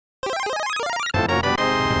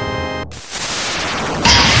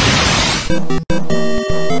Here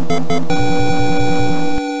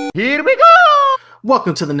we go!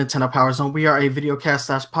 Welcome to the Nintendo Power Zone. We are a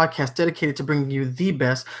videocast/podcast dedicated to bringing you the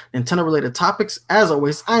best Nintendo-related topics. As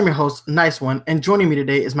always, I'm your host, Nice One, and joining me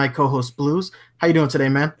today is my co-host, Blues. How you doing today,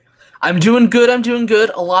 man? I'm doing good.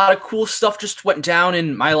 A lot of cool stuff just went down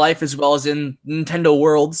in my life as well as in Nintendo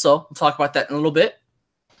world, so we'll talk about that in a little bit.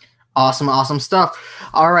 Awesome stuff.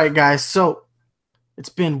 All right, guys. So it's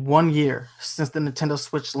been 1 year since the Nintendo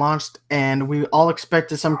Switch launched, and we all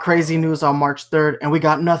expected some crazy news on March 3rd, and we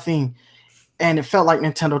got nothing. And it felt like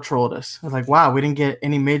Nintendo trolled us. It was like, wow, we didn't get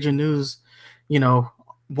any major news,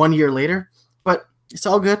 1 year later. But it's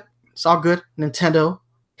all good. It's all good. Nintendo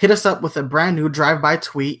hit us up with a brand new drive-by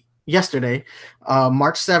tweet yesterday,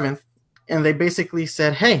 March 7th, and they basically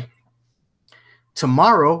said, hey,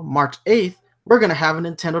 tomorrow, March 8th, we're going to have a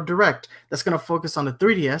Nintendo Direct that's going to focus on the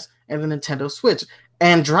 3DS and the Nintendo Switch.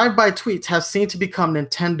 And drive-by tweets have seemed to become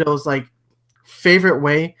Nintendo's favorite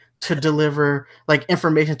way to deliver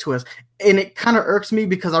information to us. And it kind of irks me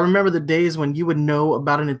because I remember the days when you would know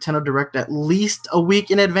about a Nintendo Direct at least a week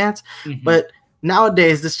in advance. Mm-hmm. But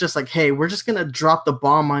nowadays, it's just like, hey, we're just going to drop the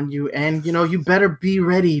bomb on you. And, you better be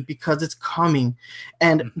ready because it's coming.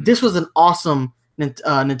 And this was an awesome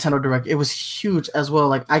Nintendo Direct. It was huge as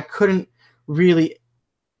well.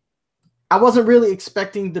 I wasn't really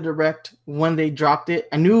expecting the Direct when they dropped it.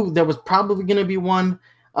 I knew there was probably going to be one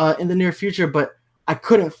in the near future, but I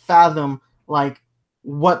couldn't fathom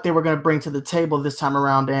what they were going to bring to the table this time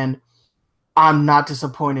around, and I'm not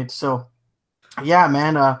disappointed. So, yeah,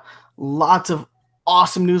 man, lots of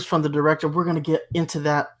awesome news from the director. We're going to get into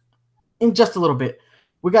that in just a little bit.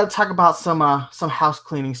 We got to talk about some house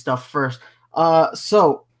cleaning stuff first.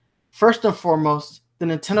 So, first and foremost, the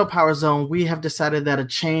Nintendo Power Zone, we have decided that a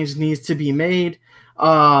change needs to be made.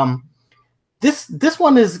 This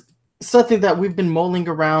one is something that we've been mulling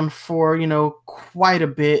around for, quite a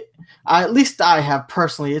bit. At least I have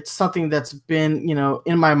personally. It's something that's been,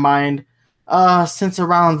 in my mind since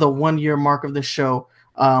around the 1 year mark of the show.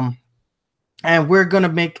 And we're going to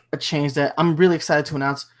make a change that I'm really excited to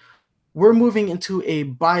announce. We're moving into a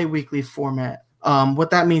bi-weekly format. What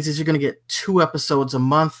that means is you're going to get 2 episodes a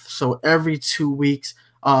month, so every 2 weeks,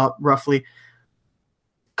 roughly.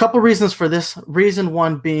 Couple reasons for this. Reason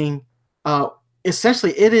one being,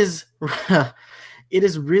 essentially, it is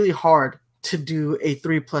really hard to do a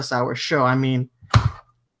 3+ hour show. I mean,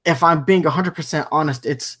 if I'm being 100% honest,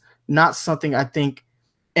 it's not something I think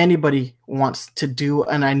anybody wants to do,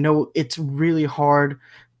 and I know it's really hard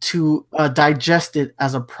to digest it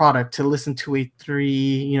as a product, to listen to a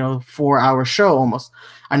 3-4 hour show almost.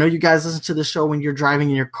 I know you guys listen to the show when you're driving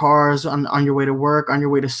in your cars, on your way to work, on your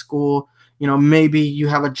way to school. Maybe you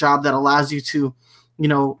have a job that allows you to,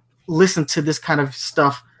 listen to this kind of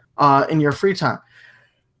stuff in your free time.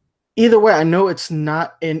 Either way, I know it's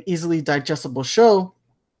not an easily digestible show.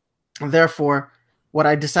 Therefore, what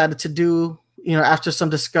I decided to do, after some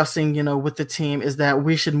discussing, with the team, is that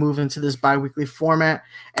we should move into this bi-weekly format.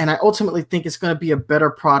 And I ultimately think it's going to be a better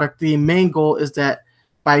product. The main goal is that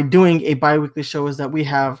by doing a bi-weekly show is that we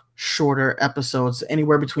have shorter episodes,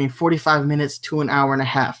 anywhere between 45 minutes to an hour and a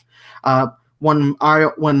half. When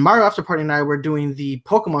Mario After Party and I were doing the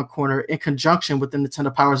Pokemon Corner in conjunction with the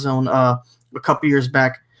Nintendo Power Zone a couple years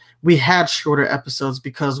back, we had shorter episodes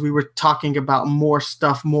because we were talking about more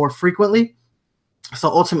stuff more frequently. So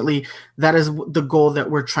ultimately, that is the goal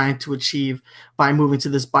that we're trying to achieve by moving to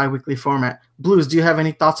this bi-weekly format. Blues, do you have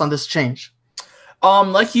any thoughts on this change?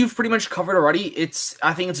 Like you've pretty much covered already,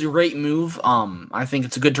 I think it's a great move. I think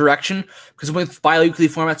it's a good direction because with bi-weekly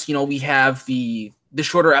formats, we have the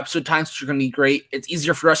shorter episode times, which are going to be great. It's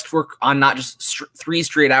easier for us to work on not just 3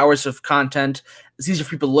 straight hours of content. It's easier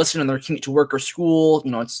for people to listen on their commute to work or school.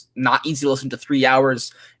 It's not easy to listen to 3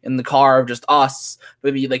 hours in the car of just us.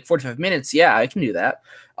 Maybe 45 minutes. Yeah, I can do that.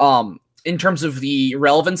 In terms of the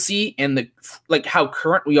relevancy and the how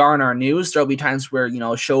current we are in our news, there'll be times where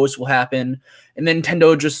shows will happen and then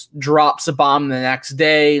Nintendo just drops a bomb the next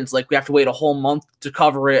day. It's we have to wait a whole month to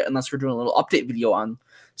cover it unless we're doing a little update video on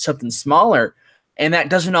something smaller. And that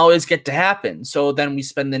doesn't always get to happen. So then we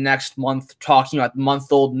spend the next month talking about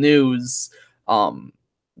month-old news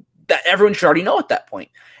that everyone should already know at that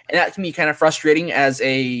point. And that can be kind of frustrating as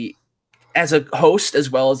a host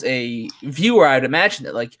as well as a viewer. I'd imagine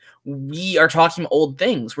that we are talking about old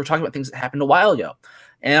things. We're talking about things that happened a while ago.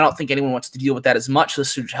 And I don't think anyone wants to deal with that as much. So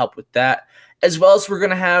this should help with that. As well as we're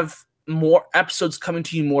going to have more episodes coming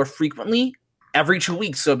to you more frequently every 2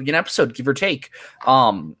 weeks. So it'll be an episode, give or take.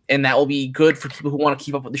 And that will be good for people who want to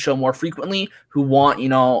keep up with the show more frequently, who want,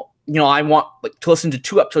 I want to listen to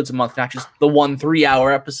 2 episodes a month, not just the 1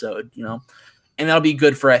 3-hour episode, and that'll be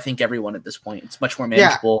good for I think everyone at this point. It's much more Yeah,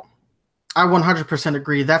 manageable. I 100%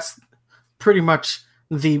 agree. That's pretty much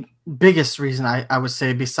the biggest reason I would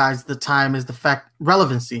say, besides the time, is the fact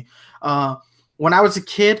relevancy. When I was a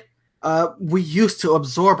kid, we used to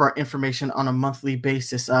absorb our information on a monthly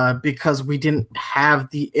basis because we didn't have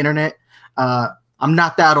the internet. I'm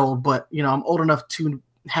not that old, but I'm old enough to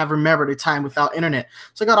have remembered a time without internet.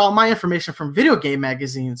 So I got all my information from video game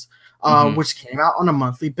magazines, which came out on a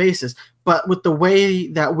monthly basis. But with the way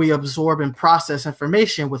that we absorb and process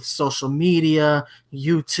information with social media,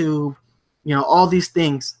 YouTube, all these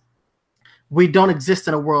things, we don't exist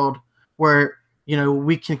in a world where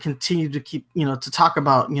we can continue to keep to talk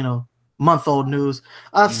about month-old news.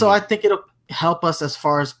 So I think it'll help us as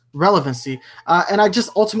far as relevancy, and I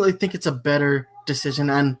just ultimately think it's a better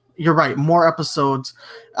decision. And you're right, more episodes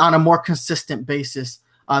on a more consistent basis.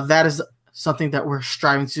 That is something that we're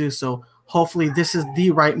striving to do. So hopefully this is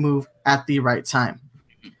the right move at the right time.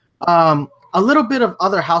 A little bit of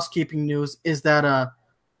other housekeeping news is that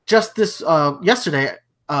just this yesterday,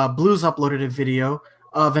 Blues uploaded a video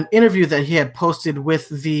of an interview that he had posted with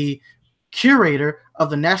the curator of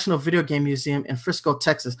the National Video Game Museum in Frisco,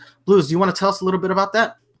 Texas. Blues, do you want to tell us a little bit about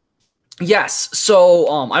that? Yes. So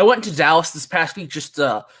I went to Dallas this past week just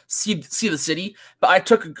to see the city, but I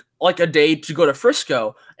took like a day to go to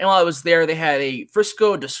Frisco. And while I was there, they had a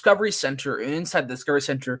Frisco Discovery Center, and inside the Discovery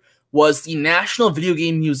Center was the National Video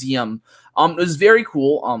Game Museum. It was very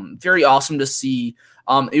cool, very awesome to see.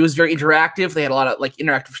 It was very interactive. They had a lot of like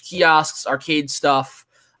interactive kiosks, arcade stuff,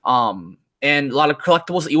 and a lot of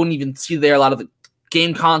collectibles that you wouldn't even see there. A lot of the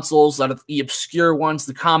game consoles, a lot of the obscure ones,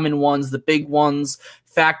 the common ones, the big ones,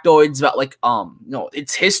 factoids about like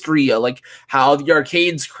its history, like how the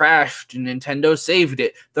arcades crashed and Nintendo saved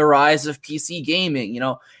it, the rise of PC gaming,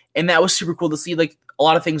 and that was super cool to see. Like a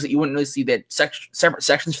lot of things that you wouldn't really see. That separate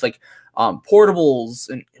sections for like portables,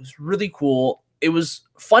 and it was really cool. It was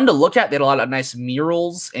fun to look at. They had a lot of nice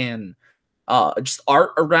murals and just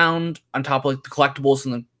art around on top of like the collectibles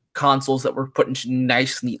and the consoles that were put into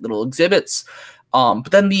nice, neat little exhibits.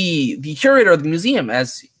 But then the curator of the museum,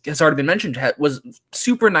 as has already been mentioned, was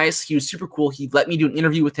super nice. He was super cool. He let me do an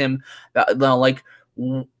interview with him about like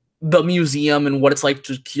the museum and what it's like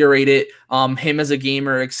to curate it, him as a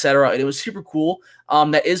gamer, etc. And it was super cool.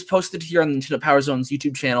 That is posted here on the Nintendo Power Zone's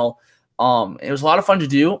YouTube channel. It was a lot of fun to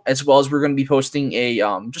do, as well as we're going to be posting a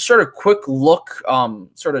just sort of quick look,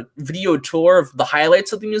 sort of video tour of the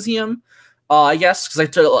highlights of the museum, I guess, because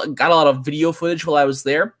I got a lot of video footage while I was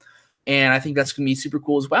there. And I think that's going to be super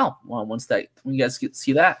cool as well. When you guys get to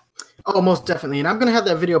see that. Oh, most definitely. And I'm going to have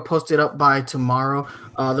that video posted up by tomorrow.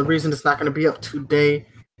 The reason it's not going to be up today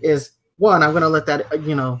is, one, I'm going to let that,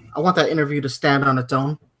 I want that interview to stand on its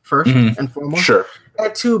own first and foremost. Sure.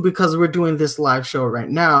 And two, because we're doing this live show right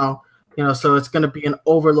now, so it's going to be an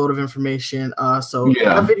overload of information. So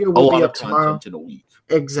that video will be up tomorrow. In a week.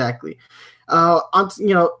 Exactly.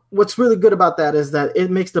 What's really good about that is that it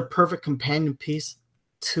makes the perfect companion piece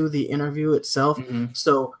to the interview itself.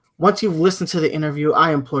 So once you've listened to the interview,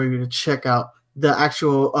 I implore you to check out the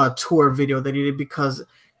actual tour video that he did, because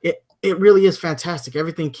it really is fantastic.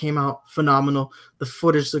 Everything came out phenomenal. The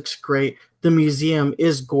footage looks great. The museum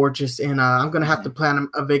is gorgeous, and I'm gonna have to plan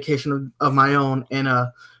a vacation of my own and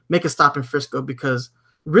make a stop in Frisco, because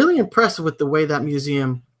really impressed with the way that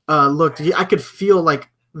museum looked. I could feel like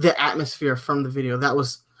the atmosphere from the video. That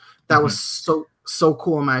was so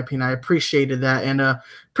cool, in my opinion. I appreciated that, and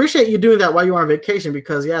appreciate you doing that while you were on vacation,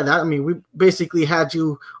 because we basically had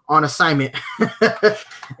you on assignment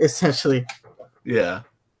essentially. Yeah.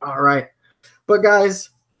 All right, but guys,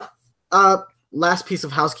 last piece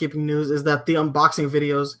of housekeeping news is that the unboxing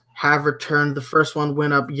videos have returned. The first one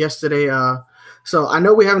went up yesterday. So I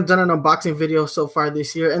know we haven't done an unboxing video so far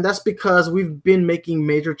this year, and that's because we've been making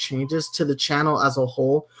major changes to the channel as a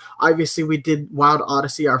whole. Obviously, we did Wild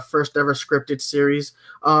Odyssey, our first ever scripted series.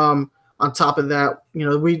 On top of that,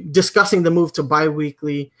 we discussing the move to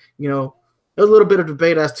bi-weekly. There's a little bit of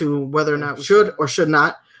debate as to whether or not we should or should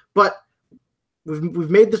not, but we've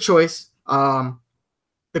made the choice.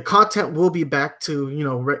 The content will be back to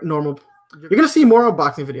normal. You're going to see more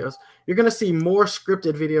unboxing videos. You're going to see more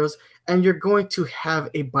scripted videos, and you're going to have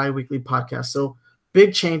a bi-weekly podcast. So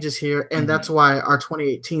big changes here, and that's why our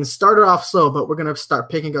 2018 started off slow, but we're going to start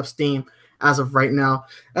picking up steam as of right now.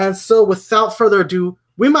 And so without further ado,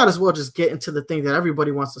 we might as well just get into the thing that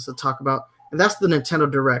everybody wants us to talk about, and that's the Nintendo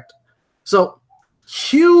Direct. So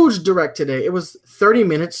huge Direct today. It was 30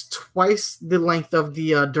 minutes, twice the length of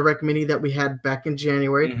the Direct Mini that we had back in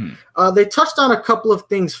January. They touched on a couple of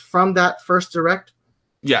things from that first Direct.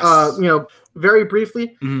 Yes. Very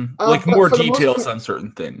briefly. Like But more for the most details part, on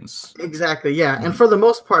certain things. exactly, yeah. And for the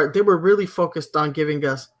most part, they were really focused on giving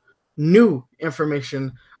us new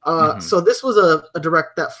information. Hmm. So this was a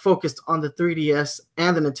direct that focused on the 3DS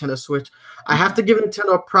and the Nintendo Switch. I have to give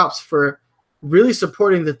Nintendo props for really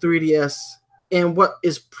supporting the 3DS in what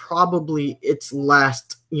is probably its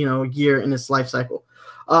last, year in its life cycle.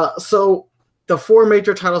 So the four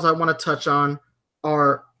major titles I want to touch on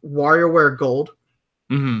are WarioWare Gold.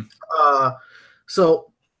 Hmm. Uh,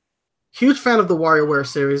 so huge fan of the WarioWare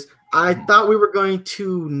series. I thought we were going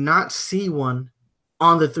to not see one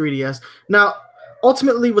on the 3DS. Now,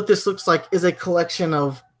 ultimately, what this looks like is a collection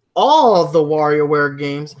of all the WarioWare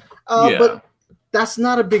games, Yeah. but that's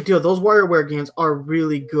not a big deal. Those WarioWare games are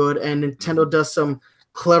really good, and Nintendo does some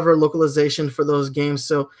clever localization for those games.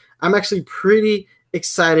 So I'm actually pretty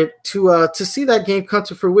excited to see that game come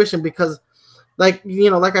to fruition because, like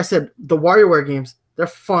I said, the WarioWare games, they're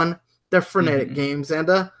fun, they're frenetic Hmm. games, and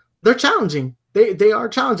they're challenging. They are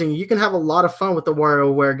challenging. You can have a lot of fun with the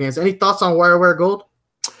WarioWare games. Any thoughts on WarioWare Gold?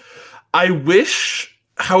 I wish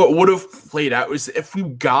how it would have played out is if we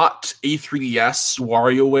got a 3DS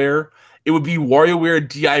WarioWare, it would be WarioWare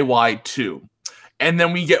DIY 2. And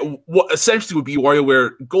then we get what essentially would be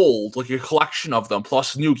WarioWare Gold, like a collection of them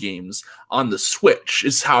plus new games on the Switch,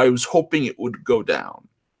 is how I was hoping it would go down.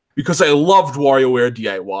 Because I loved WarioWare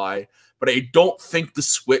DIY, but I don't think the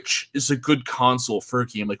Switch is a good console for a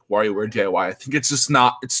game like WarioWare DIY. I think it's just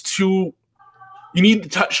not, it's too, you need the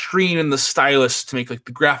touch screen and the stylus to make like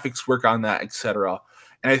the graphics work on that, etc.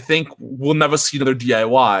 And I think we'll never see another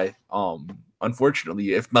DIY,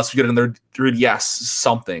 unfortunately, unless we get another 3DS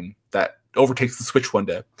something that overtakes the Switch one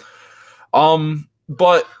day.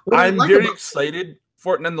 But What I I'm like very about excited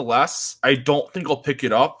for it nonetheless. I don't think I'll pick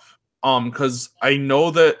it up, because I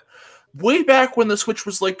know that way back when the Switch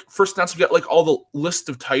was like first announced, we got like all the list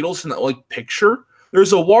of titles in that like picture.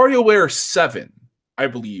 There's a WarioWare 7, I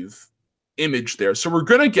believe, image there. So we're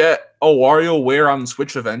gonna get a WarioWare on the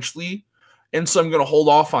Switch eventually, and so I'm gonna hold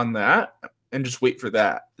off on that and just wait for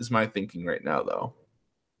that. Is my thinking right now, though.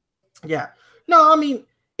 Yeah. No, I mean,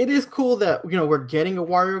 it is cool that we're getting a Hmm.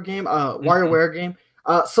 WarioWare game.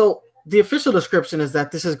 So the official description is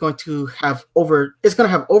that this is going to have over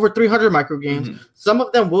 300 micro games. Hmm. Some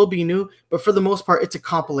of them will be new, but for the most part, it's a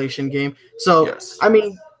compilation game. So Yes. I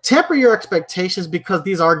mean, temper your expectations because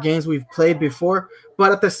these are games we've played before,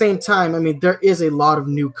 but at the same time, I mean, there is a lot of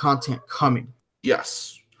new content coming.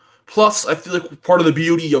 Yes. Plus, I feel like part of the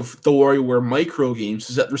beauty of the WarioWare micro games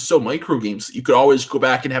is that they're so micro games that you could always go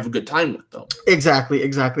back and have a good time with them. Exactly,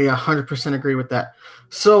 exactly. 100% agree with that.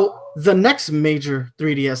 So the next major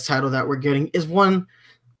 3DS title that we're getting is one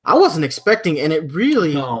I wasn't expecting, and it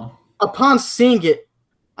really, No. upon seeing it,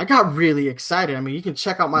 I got really excited. I mean, you can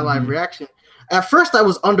check out my live Hmm. reaction. At first, I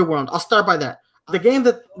was underwhelmed. I'll start by that. The game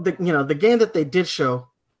that they did show,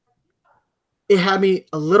 it had me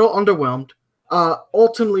a little underwhelmed.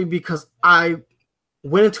 Ultimately, because I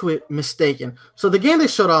went into it mistaken. So the game they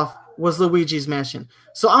showed off was Luigi's Mansion.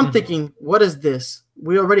 So I'm Hmm. thinking, what is this?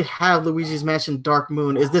 We already have Luigi's Mansion Dark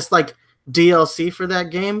Moon. Is this like DLC for that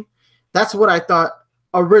game? That's what I thought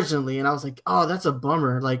originally, and I was like, oh, that's a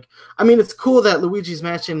bummer. Like, I mean, it's cool that Luigi's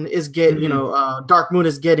Mansion is Hmm. Dark Moon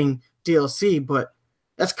is getting DLC, but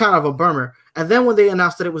that's kind of a bummer. And then when they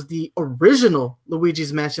announced that it was the original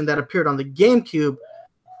Luigi's Mansion that appeared on the GameCube,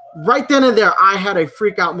 right then and there, I had a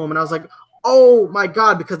freak out moment. I was like, oh my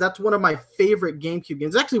God, because that's one of my favorite GameCube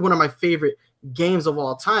games. It's actually one of my favorite games of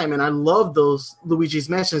all time. And I love those Luigi's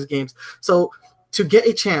Mansion games. So to get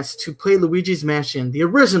a chance to play Luigi's Mansion, the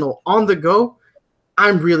original, on the go,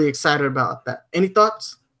 I'm really excited about that. Any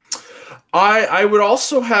thoughts? I would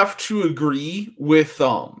also have to agree with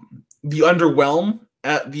the underwhelm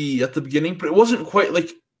at the beginning, but it wasn't quite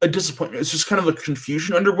like a disappointment. It's just kind of a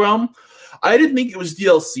confusion underwhelm. I didn't think it was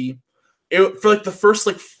DLC. For like the first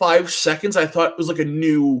like 5 seconds, I thought it was like a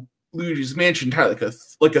new Luigi's Mansion title,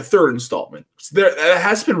 like a third installment. So there it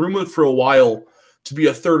has been rumored for a while to be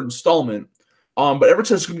a third installment. But ever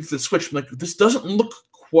since going to the Switch, I'm like, this doesn't look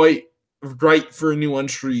quite right for a new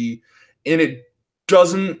entry, and it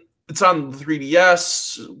doesn't. It's on the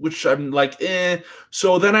 3DS, which I'm like, eh.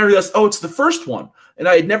 So then I realized, oh, it's the first one, and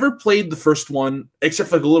I had never played the first one except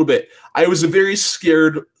for like a little bit. I was a very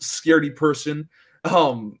scaredy person.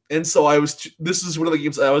 And so this is one of the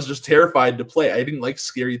games I was just terrified to play. I didn't like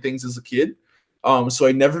scary things as a kid. So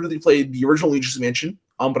I never really played the original Luigi's Mansion.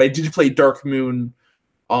 But I did play Dark Moon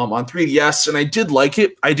on 3DS, and I did like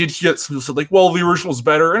it. I did hear some people said like, "Well, the original's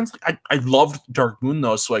better," and it's like, I loved Dark Moon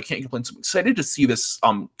though, so I can't complain. So I'm excited to see this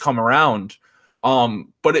come around.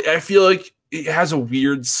 But I feel like it has a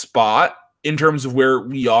weird spot in terms of where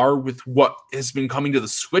we are with what has been coming to the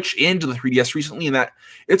Switch and to the 3DS recently, and that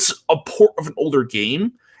it's a port of an older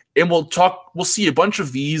game. And we'll see a bunch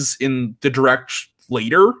of these in the direct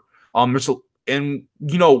later. And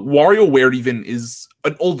WarioWare even is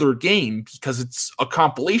an older game because it's a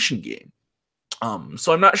compilation game.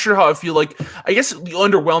 So I'm not sure how I feel like. I guess the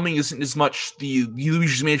underwhelming isn't as much the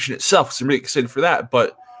Luigi's Mansion itself, because I'm really excited for that,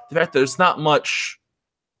 but the fact that there's not much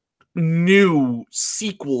new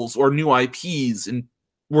sequels or new IPs, and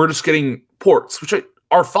we're just getting ports, which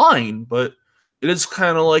are fine, but it is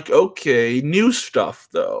kind of like, okay, new stuff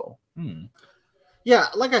though. Yeah,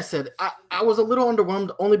 like I said, I was a little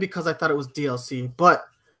underwhelmed only because I thought it was DLC, but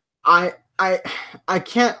I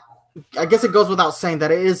can't. I guess it goes without saying that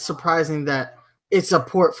it is surprising that it's a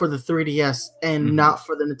port for the 3DS and not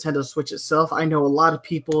for the Nintendo Switch itself. I know a lot of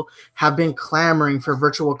people have been clamoring for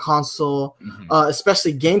Virtual Console,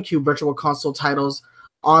 especially GameCube Virtual Console titles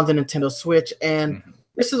on the Nintendo Switch, and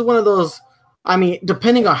this is one of those. I mean,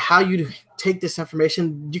 depending on how you take this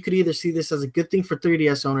information, you could either see this as a good thing for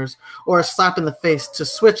 3DS owners or a slap in the face to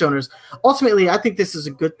Switch owners. Ultimately, I think this is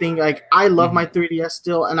a good thing. Like, I love my 3DS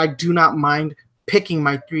still, and I do not mind picking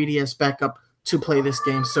my 3DS back up to play this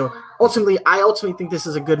game. So I ultimately think this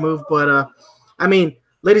is a good move. But I mean,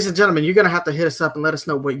 ladies and gentlemen, you're gonna have to hit us up and let us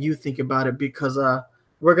know what you think about it, because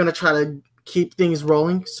we're gonna try to keep things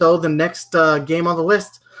rolling. So the next game on the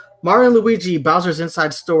list, Mario and Luigi Bowser's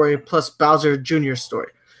Inside Story plus Bowser Jr.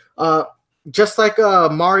 Story. Just like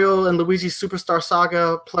Mario and Luigi Superstar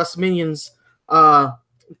Saga plus Minions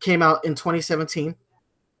came out in 2017,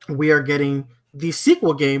 we are getting the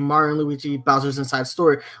sequel game, Mario and Luigi Bowser's Inside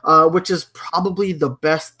Story, which is probably the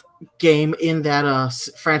best game in that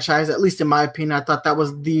franchise, at least in my opinion. I thought that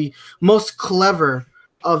was the most clever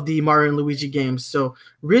of the Mario and Luigi games. So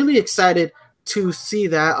really excited to see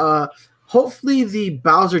that. Hopefully the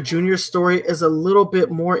Bowser Jr. story is a little bit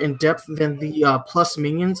more in-depth than the Plus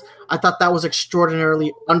Minions. I thought that was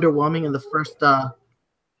extraordinarily underwhelming in the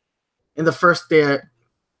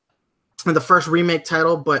first remake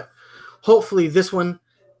title, but hopefully this one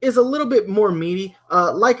is a little bit more meaty.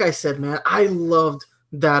 Like I said, man, I loved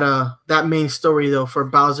that main story though for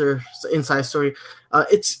Bowser's Inside Story.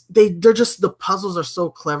 They're just, the puzzles are so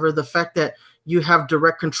clever. The fact that you have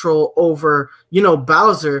direct control over,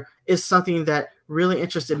 Bowser is something that really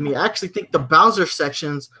interested me. I actually think the Bowser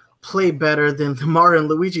sections play better than the Mario and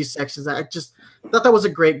Luigi sections. I just thought that was a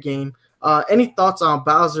great game. Any thoughts on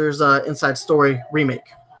Bowser's Inside Story remake?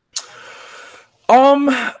 I'm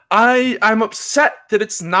upset that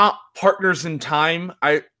it's not Partners in Time.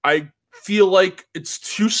 I feel like it's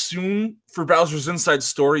too soon for Bowser's Inside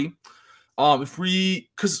Story.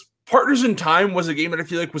 Because Partners in Time was a game that I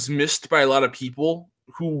feel like was missed by a lot of people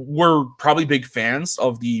who were probably big fans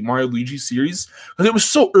of the Mario Luigi series, because it was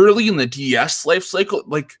so early in the DS life cycle.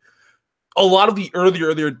 Like, a lot of the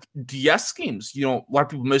earlier DS games, a lot of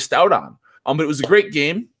people missed out on. But it was a great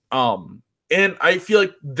game. And I feel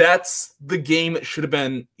like that's the game that should have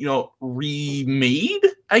been, remade,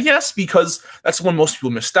 I guess, because that's the one most people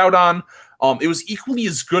missed out on. It was equally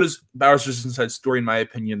as good as Bowser's Inside Story, in my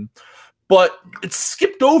opinion, but it's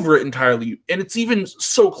skipped over it entirely, and it's even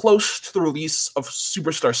so close to the release of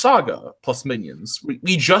Superstar Saga plus Minions.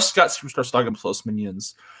 We just got Superstar Saga plus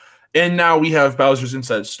Minions, and now we have Bowser's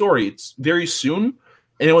Inside Story. It's very soon,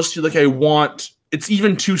 and it was feel like it's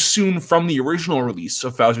even too soon from the original release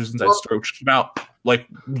of Bowser's Inside Story, which came out like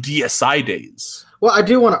DSi days. Well, I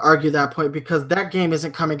do want to argue that point, because that game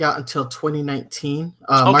isn't coming out until 2019.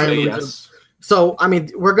 Okay, yes. So, I mean,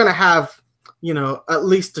 we're going to have, at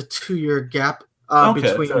least a 2-year gap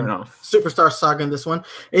between Superstar Saga and this one.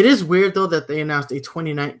 It is weird, though, that they announced a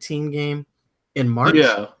 2019 game in March.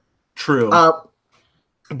 Yeah, true.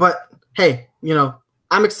 But, hey,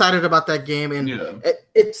 I'm excited about that game, and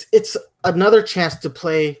it's another chance to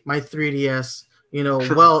play my 3DS,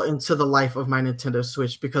 well into the life of my Nintendo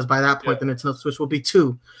Switch, because by that point, the Nintendo Switch will be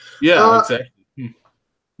 2. Yeah, exactly.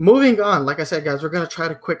 Moving on, like I said, guys, we're going to try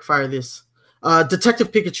to quick fire this.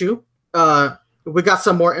 Detective Pikachu, we got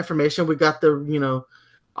some more information. We got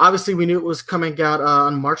obviously we knew it was coming out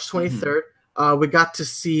on March 23rd. We got to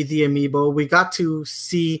see the amiibo. We got to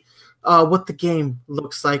see what the game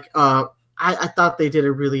looks like. I thought they did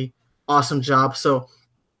a really awesome job. So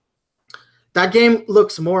that game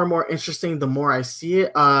looks more and more interesting the more I see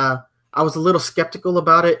it. I was a little skeptical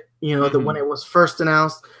about it, that when it was first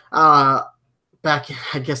announced back in,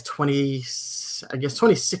 I guess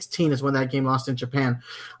 2016 is when that game launched in Japan.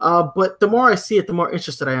 But the more I see it, the more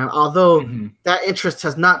interested I am. Although that interest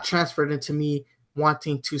has not transferred into me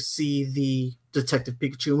wanting to see the Detective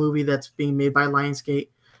Pikachu movie that's being made by Lionsgate.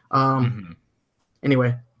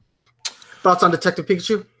 Anyway. Thoughts on Detective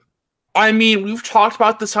Pikachu? I mean, we've talked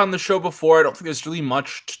about this on the show before. I don't think there's really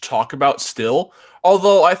much to talk about still.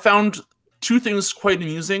 Although I found two things quite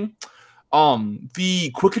amusing.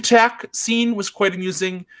 The quick attack scene was quite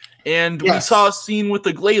amusing, and we saw a scene with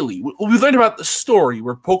the Glalie. We learned about the story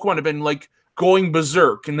where Pokemon had been like going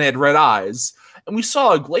berserk and they had red eyes, and we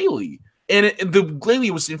saw a Glalie. And the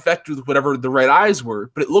Glalie was infected with whatever the red eyes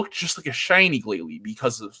were, but it looked just like a shiny Glalie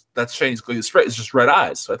because of that shiny Glalie spread. It's just red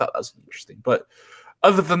eyes, so I thought that was interesting. But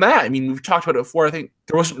other than that, I mean, we've talked about it before. I think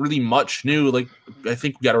there wasn't really much new. Like, I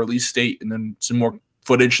think we got a release date and then some more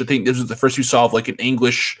footage. I think this was the first we saw of like an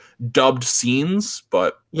English dubbed scenes,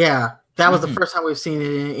 but yeah, that was the first time we've seen it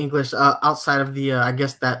in English outside of the I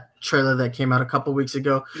guess that trailer that came out a couple weeks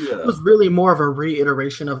ago. Yeah. It was really more of a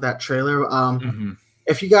reiteration of that trailer.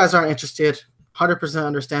 If you guys aren't interested, 100%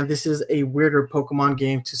 understand. This is a weirder Pokemon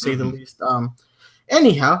game, to say the least.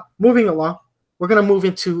 Anyhow, moving along, we're going to move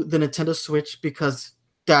into the Nintendo Switch because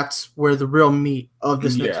that's where the real meat of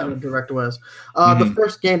this Nintendo Direct was. The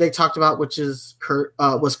first game they talked about, which is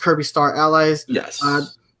was Kirby Star Allies. Yes.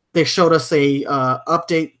 They showed us a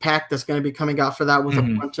update pack that's going to be coming out for that with a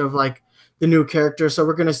bunch of like the new characters. So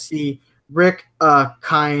we're going to see Rick,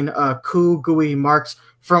 Kine, Ku, Gooey, Marks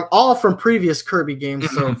from previous Kirby games.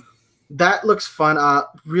 So that looks fun.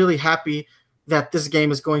 Really happy that this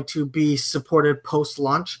game is going to be supported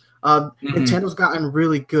post-launch. Nintendo's gotten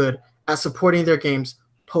really good at supporting their games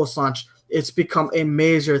post-launch. It's become a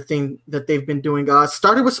major thing that they've been doing.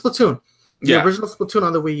 Started with Splatoon, the original Splatoon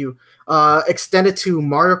on the Wii U, extended to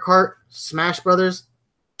Mario Kart, Smash Brothers,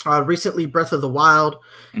 recently Breath of the Wild,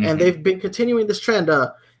 and they've been continuing this trend.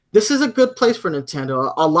 This is a good place for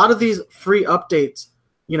Nintendo. A lot of these free updates,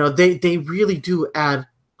 they really do add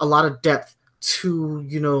a lot of depth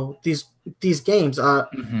to these games.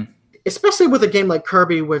 Especially with a game like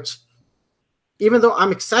Kirby, which, even though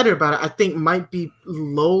I'm excited about it, I think might be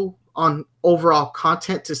low on overall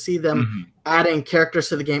content. To see them adding characters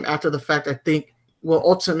to the game after the fact, I think will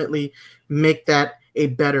ultimately make that a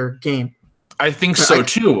better game. I think so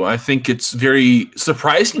too. I think it's very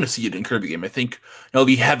surprising to see it in Kirby game. I think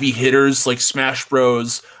the heavy hitters like Smash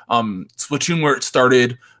Bros, Splatoon where it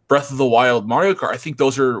started, Breath of the Wild, Mario Kart, I think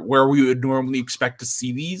those are where we would normally expect to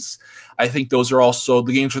see these. I think those are also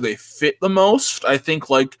the games where they fit the most. I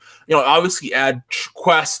think obviously add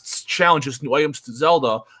quests, challenges, new items to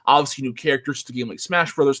Zelda, obviously new characters to a game like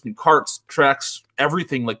Smash Brothers, new carts, tracks,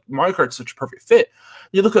 everything. Like Mario Kart's such a perfect fit.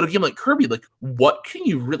 You look at a game like Kirby, like what can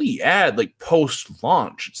you really add like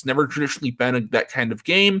post-launch? It's never traditionally been that kind of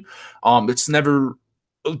game. It's never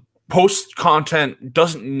post content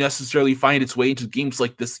doesn't necessarily find its way into games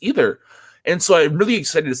like this either. And so I'm really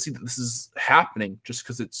excited to see that this is happening just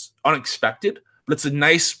because it's unexpected, but it's a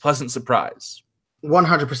nice, pleasant surprise.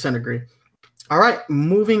 100% agree. All right,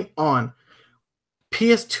 moving on.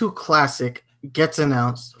 PS2 Classic gets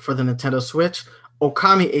announced for the Nintendo Switch.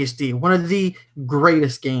 Okami HD, one of the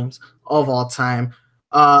greatest games of all time,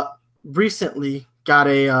 recently got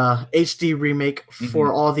a HD remake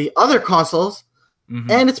for all the other consoles,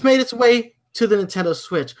 and it's made its way to the Nintendo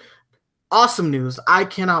Switch. Awesome news. I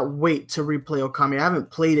cannot wait to replay Okami. I haven't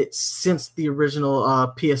played it since the original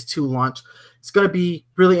PS2 launch. It's going to be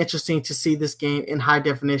really interesting to see this game in high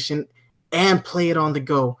definition and play it on the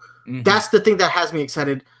go. That's the thing that has me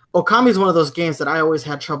excited. Okami is one of those games that I always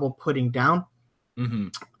had trouble putting down.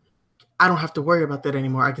 I don't have to worry about that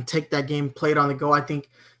anymore. I can take that game, play it on the go. I think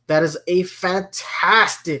that is a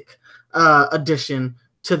fantastic addition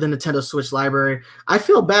to the Nintendo Switch library. I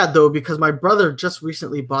feel bad, though, because my brother just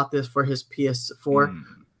recently bought this for his PS4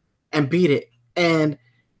 and beat it. And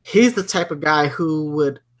he's the type of guy who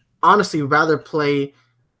would honestly rather play,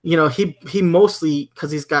 he mostly,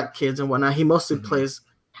 because he's got kids and whatnot, he mostly plays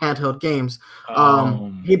handheld games.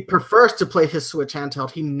 He prefers to play his Switch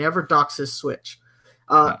handheld. He never docks his Switch.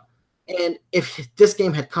 And if this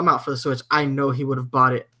game had come out for the Switch, I know he would have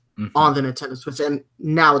bought it on the Nintendo Switch. And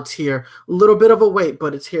now it's here. A little bit of a wait,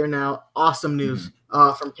 but it's here now. Awesome news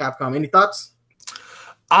from Capcom. Any thoughts?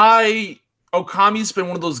 Okami's been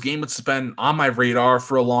one of those games that's been on my radar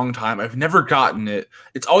for a long time. I've never gotten it.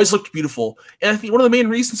 It's always looked beautiful. And I think one of the main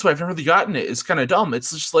reasons why I've never really gotten it is kind of dumb.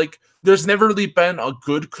 It's just like there's never really been a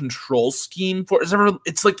good control scheme for it.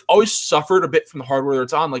 It's like always suffered a bit from the hardware that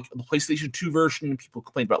it's on. Like the PlayStation 2 version, people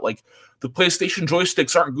complain about like the PlayStation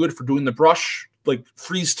joysticks aren't good for doing the brush, like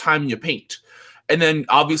freeze time you paint. And then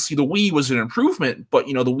obviously the Wii was an improvement, but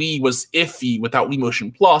the Wii was iffy without Wii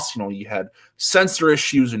Motion Plus. You had sensor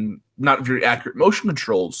issues and not very accurate motion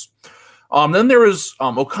controls. Then there was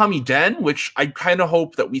Okami Den, which I kind of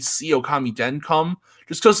hope that we see Okami Den come,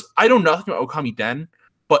 just because I know nothing about Okami Den,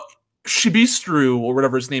 but Shibistru, or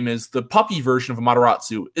whatever his name is, the puppy version of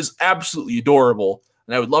Amaterasu, is absolutely adorable,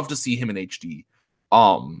 and I would love to see him in HD.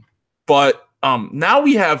 But now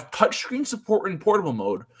we have touchscreen support in portable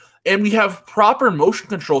mode, and we have proper motion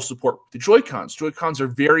control support with the Joy-Cons. Joy-Cons are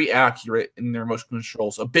very accurate in their motion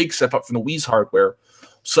controls, a big step up from the Wii's hardware.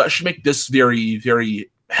 So that should make this very,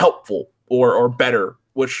 very helpful or better,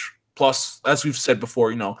 which, plus, as we've said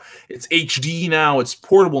before, it's HD now, it's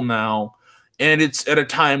portable now, and it's at a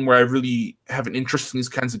time where I really have an interest in these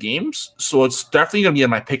kinds of games. So it's definitely going to be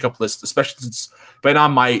on my pickup list, especially since it's been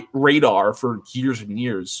on my radar for years and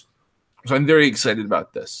years. So I'm very excited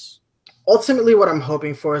about this. Ultimately, what I'm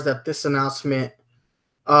hoping for is that this announcement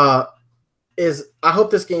is, I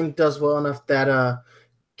hope this game does well enough that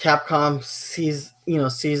Capcom sees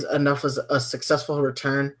enough as a successful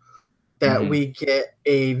return that we get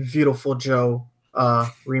a Beautiful Joe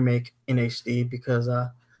remake in HD, because I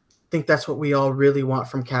think that's what we all really want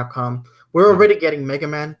from Capcom. We're already getting Mega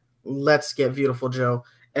Man. Let's get Beautiful Joe.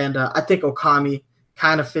 And I think Okami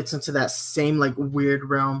kind of fits into that same like weird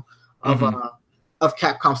realm of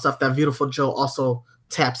Capcom stuff that Beautiful Joe also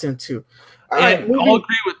taps into. I'll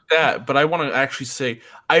agree with that, but I want to actually say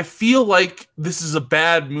I feel like this is a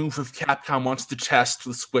bad move if Capcom wants to test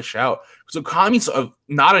the Switch out. Because Okami's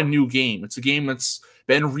not a new game. It's a game that's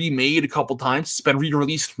been remade a couple times. It's been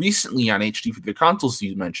re-released recently on HD for the consoles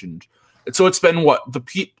you mentioned. And so it's been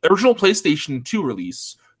the original PlayStation 2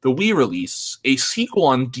 release, the Wii release, a sequel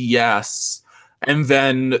on DS, and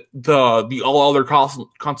then the all other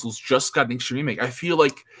consoles just got an HD remake. I feel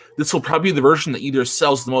like this will probably be the version that either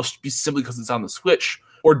sells the most simply because it's on the Switch,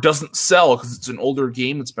 or doesn't sell because it's an older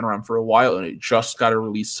game that's been around for a while and it just got a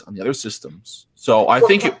release on the other systems. So I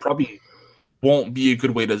think it probably won't be a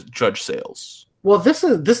good way to judge sales. Well, this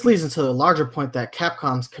leads into the larger point that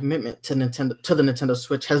Capcom's commitment to the Nintendo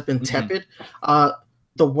Switch has been tepid.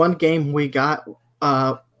 The one game we got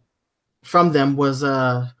from them was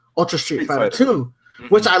Ultra Street Fighter 2,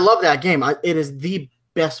 which I love that game. It is the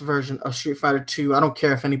best version of Street Fighter 2. I don't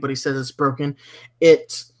care if anybody says it's broken.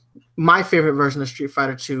 It's my favorite version of Street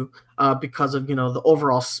Fighter 2 because of the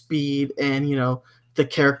overall speed and the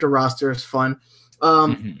character roster is fun.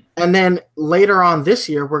 And then later on this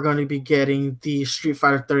year, we're going to be getting the Street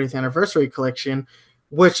Fighter 30th Anniversary Collection,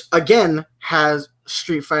 which again has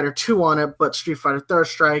Street Fighter 2 on it, but Street Fighter Third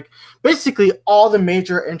Strike, basically all the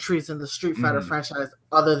major entries in the Street Fighter franchise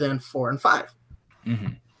other than 4 and 5.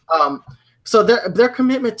 So their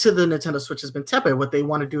commitment to the Nintendo Switch has been tepid. What they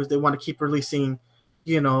want to do is they want to keep releasing,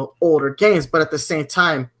 older games, but at the same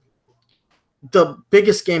time, the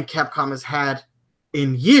biggest game Capcom has had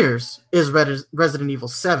in years is Resident Evil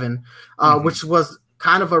 7, which was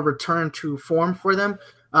kind of a return to form for them.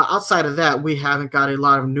 Outside of that, we haven't got a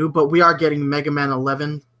lot of new, but we are getting Mega Man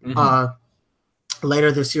 11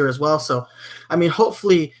 later this year as well. So, I mean,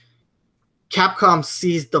 hopefully Capcom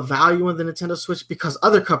sees the value in the Nintendo Switch because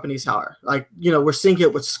other companies are. Like, we're seeing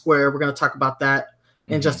it with Square. We're going to talk about that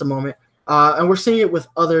in just a moment. And we're seeing it with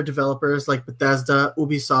other developers like Bethesda,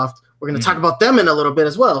 Ubisoft. We're going to talk about them in a little bit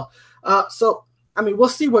as well. So, I mean, we'll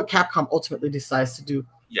see what Capcom ultimately decides to do.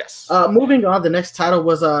 Yes. Moving on, the next title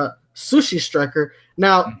was Sushi Striker.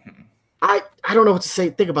 Now, I don't know what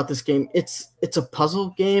to think about this game. It's a puzzle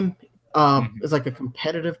game. It's like a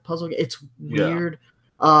competitive puzzle game. It's weird.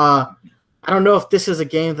 I don't know if this is a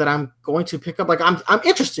game that I'm going to pick up. Like, I'm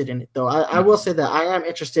interested in it though. I will say that I am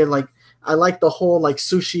interested. Like, I like the whole like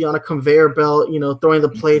sushi on a conveyor belt. Throwing the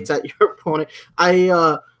plates at your opponent.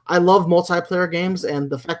 I love multiplayer games, and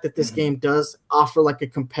the fact that this game does offer like a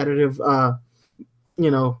competitive,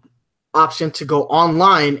 option to go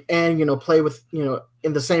online and play with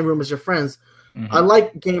in the same room as your friends. I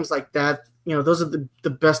like games like that. Those are the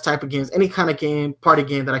best type of games. Any kind of game, party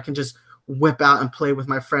game that I can just whip out and play with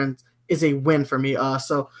my friends is a win for me.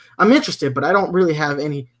 So I'm interested, but I don't really have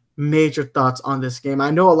any major thoughts on this game.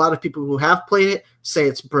 I know a lot of people who have played it say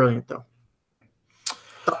it's brilliant though.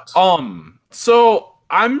 Thoughts? So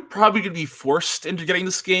I'm probably going to be forced into getting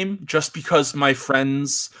this game just because my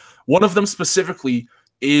friends, one of them specifically,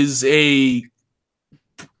 is a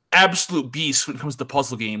absolute beast when it comes to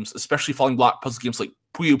puzzle games, especially falling block puzzle games like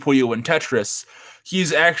Puyo Puyo and Tetris.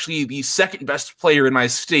 He's actually the second best player in my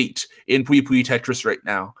state in Puyo Puyo Tetris right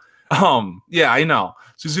now. Yeah, I know.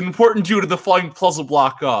 So he's an important dude to the falling puzzle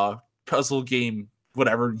block puzzle game,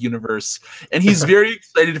 whatever, universe. And he's very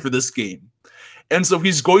excited for this game. And so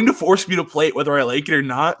he's going to force me to play it whether I like it or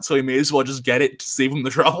not, so I may as well just get it to save him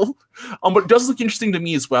the trouble. But it does look interesting to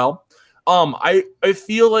me as well. I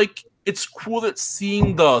feel like it's cool that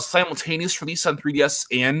seeing the simultaneous release on 3DS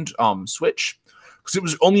and Switch, because it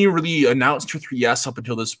was only really announced for 3DS up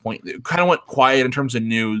until this point. It kind of went quiet in terms of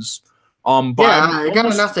news. But Yeah, it got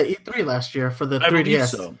announced at E3 last year for the I believe 3DS.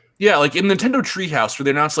 so. Yeah, like in Nintendo Treehouse, where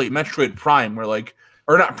they announced like Metroid Prime, where like,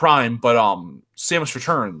 or not Prime, but Samus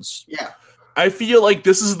Returns. Yeah. I feel like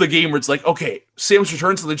this is the game where it's like, okay, Samus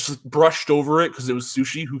Returns, and they just brushed over it because it was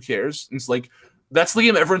sushi. Who cares? And it's like that's the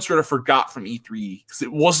game everyone sort of forgot from E3 because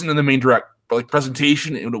it wasn't in the main direct like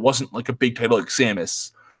presentation, and it wasn't like a big title like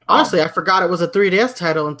Samus. Honestly, I forgot it was a 3DS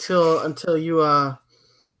title until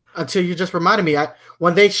you just reminded me.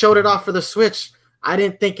 When they showed it off for the Switch, I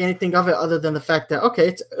didn't think anything of it other than the fact that okay,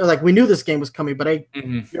 it's like we knew this game was coming, but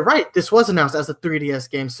you're right, this was announced as a 3DS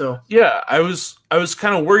game. So yeah, I was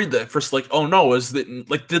kind of worried that at first, like, oh no, is that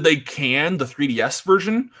like did they can the 3DS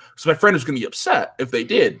version? So my friend was going to be upset if they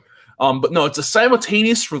did. But no, it's a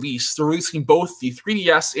simultaneous release. They're releasing both the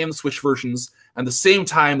 3DS and the Switch versions at the same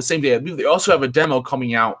time, the same day. I believe they also have a demo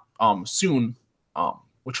coming out soon,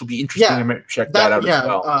 which will be interesting. I might check that out as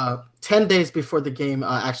well. 10 days before the game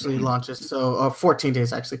actually launches, so 14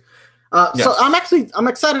 days actually. Yes. So I'm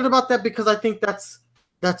excited about that because I think that's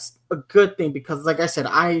a good thing because like I said,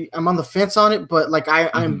 I'm on the fence on it, but like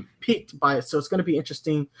I'm piqued by it, so it's going to be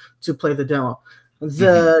interesting to play the demo.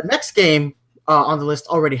 The next game on the list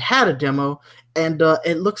already had a demo, and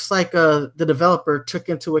it looks like the developer took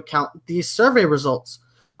into account the survey results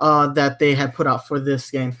that they had put out for this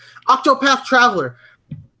game. Octopath Traveler.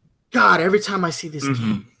 God, every time I see this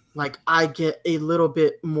game, like I get a little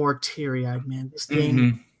bit more teary-eyed, man. This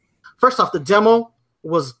game. First off, the demo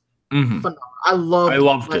was phenomenal. I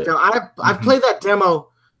loved it. I've played that demo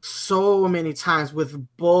so many times with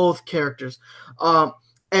both characters,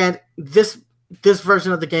 and this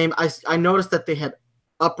version of the game, I noticed that they had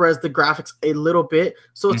up-res the graphics a little bit,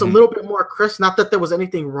 so it's a little bit more crisp. Not that there was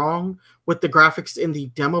anything wrong with the graphics in the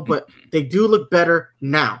demo, but they do look better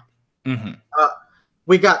now.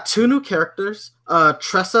 We got 2 new characters,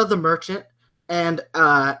 Tressa the Merchant and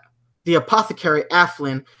the Apothecary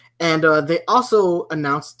Athlin, and they also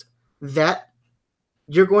announced that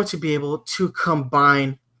you're going to be able to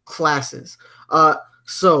combine classes.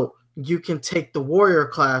 So you can take the warrior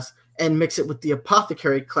class and mix it with the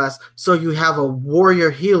apothecary class, so you have a warrior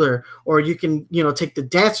healer, or you can take the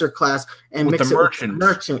dancer class and mix it with the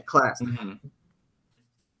merchant class.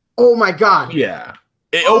 Oh my god! Yeah.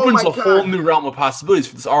 It opens a whole new realm of possibilities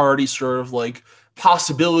for this already sort of like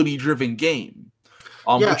possibility-driven game,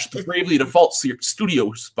 which the Bravely Default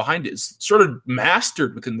studios behind it is sort of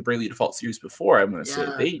mastered within the Bravely Default series before. I'm going to say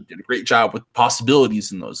they did a great job with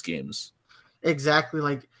possibilities in those games.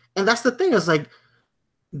 Exactly, and that's the thing is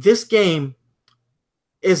this game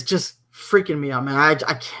is just freaking me out, man.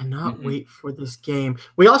 I cannot wait for this game.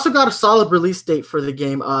 We also got a solid release date for the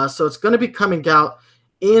game, so it's going to be coming out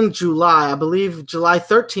in July, I believe July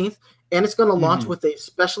 13th, and it's going to launch with a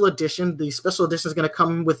special edition. The special edition is going to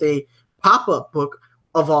come with a pop-up book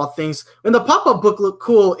of all things, and the pop-up book looked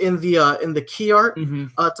cool in the key art.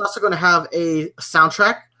 It's also going to have a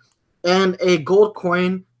soundtrack and a gold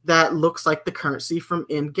coin that looks like the currency from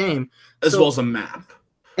in-game, as well as a map.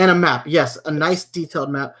 And a map, yes, a nice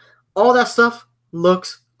detailed map. All that stuff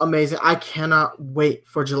looks amazing. I cannot wait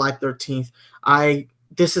for July 13th.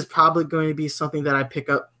 This is probably going to be something that I pick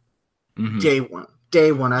up day one.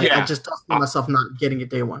 I just don't see myself not getting it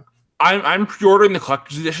day one. I'm pre-ordering the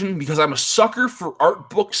collector's edition because I'm a sucker for art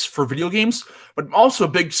books for video games, but I'm also a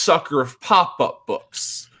big sucker of pop-up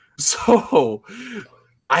books. So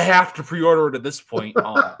I have to pre-order it at this point.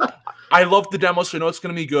 I love the demo, so I know it's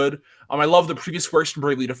going to be good. I love the previous works from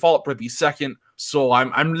Bravely Default, Bravely Second, so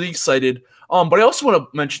I'm really excited. But I also want to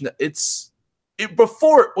mention that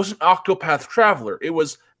before it wasn't Octopath Traveler, it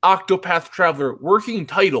was Octopath Traveler working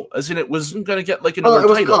title, as in it wasn't going to get like another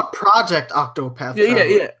title. It was called Project Octopath Traveler.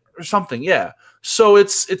 Yeah, or something, yeah. So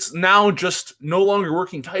it's now just no longer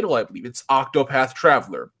working title, I believe. It's Octopath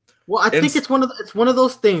Traveler. Well, I think it's one of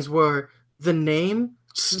those things where the name,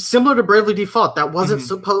 similar to Bravely Default, that wasn't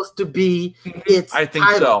supposed to be its I think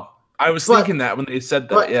title. So. I was thinking that when they said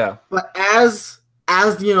that, But as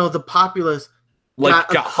the populace got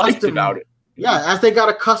hyped about it. Yeah, as they got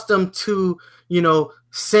accustomed to,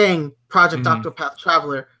 saying Project Octopath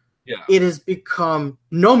Traveler, it has become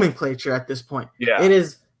nomenclature at this point. Yeah. It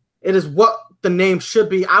is what the name should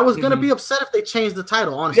be. I was going to be upset if they changed the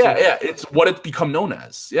title, honestly. Yeah, it's what it's become known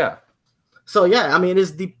as. Yeah. So, yeah, I mean,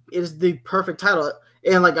 it is the perfect title.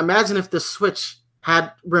 And, imagine if the Switch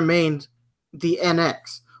had remained the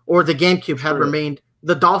NX or the GameCube had remained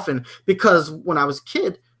the Dolphin. Because when I was a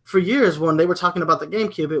kid, for years, when they were talking about the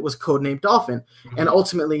GameCube, it was codenamed Dolphin. And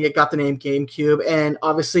ultimately, it got the name GameCube. And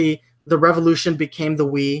obviously, the Revolution became the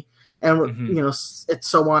Wii. And, it's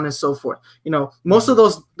so on and so forth. Most of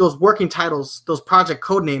those working titles, those project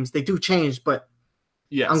code names, they do change. But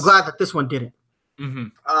Yes. I'm glad that this one didn't.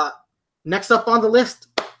 Next up on the list,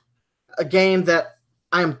 a game that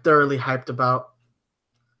I am thoroughly hyped about.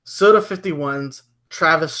 Suda51's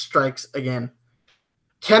Travis Strikes Again.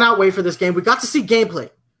 Cannot wait for this game. We got to see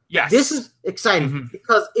gameplay. Yes. This is exciting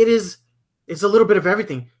because it's a little bit of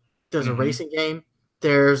everything. There's a racing game.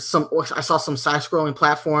 There's I saw some side-scrolling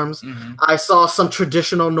platforms. I saw some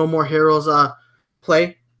traditional No More Heroes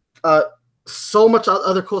play. So much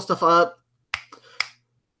other cool stuff.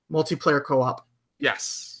 Multiplayer co-op.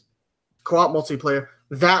 Yes. Co-op multiplayer.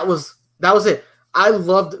 That was it. I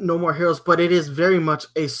loved No More Heroes, but it is very much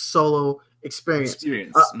a solo experience.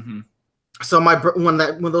 So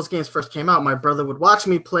when those games first came out, my brother would watch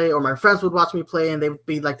me play, or my friends would watch me play, and they would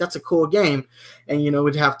be like, "That's a cool game," and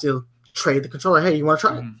we'd have to trade the controller. Hey, you want to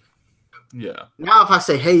try it? Yeah. Now, if I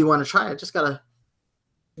say, "Hey, you want to try it?" Just gotta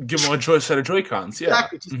give them one set of Joy-Cons. Yeah.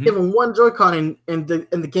 Exactly. Just give them one Joy-Con, and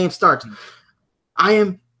the game starts. I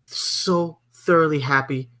am so thoroughly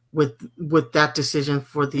happy with that decision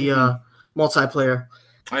for the multiplayer.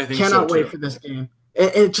 I think cannot so wait too. for this game.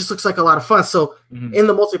 It just looks like a lot of fun. So in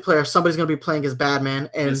the multiplayer, somebody's going to be playing as Badman,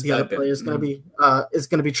 and the other player is going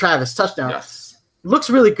to be Travis Touchdown. Yes. Looks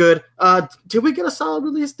really good. Did we get a solid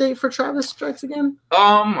release date for Travis Strikes Again?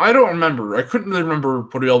 I don't remember. I couldn't really remember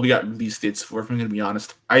what all we got release dates for, if I'm going to be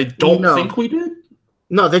honest. I don't think we did.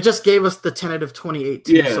 No, they just gave us the tentative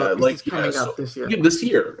 2018. Yeah, so it's coming out this year. Yeah, this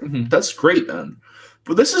year. That's great, then.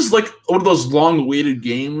 But this is like one of those long-awaited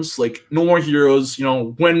games, like No More Heroes.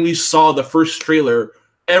 When we saw the first trailer,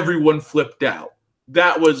 everyone flipped out.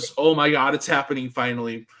 That was, oh my god, it's happening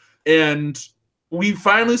finally. And we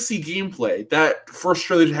finally see gameplay. That first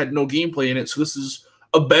trailer had no gameplay in it, so this is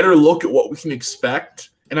a better look at what we can expect,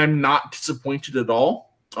 and I'm not disappointed at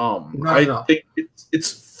all. I think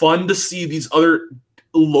it's fun to see these other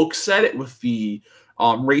looks at it with the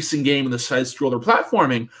racing game and the side-scroller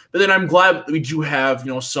platforming, but then I'm glad that we do have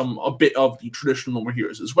a bit of the traditional No More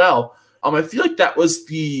Heroes as well. I feel like that was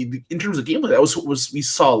the in terms of gameplay, that was what we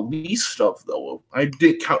saw least of, though. I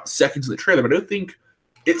didn't count seconds in the trailer, but I don't think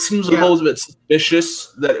it seems a little bit suspicious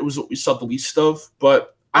that it was what we saw the least of.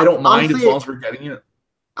 But I don't mind as long as we're getting it.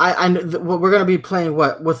 I we're going to be playing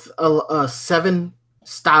with 7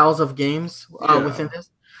 styles of games within this,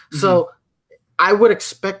 so. I would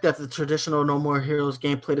expect that the traditional No More Heroes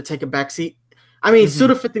gameplay to take a backseat. I mean,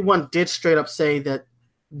 Suda51 did straight up say that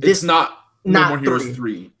this it's not No More Heroes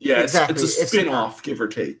 3. Yeah, exactly. It's a spin-off, give or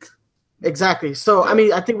take. Exactly. So, I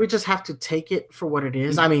mean, I think we just have to take it for what it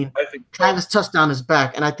is. I mean, Travis Touchdown is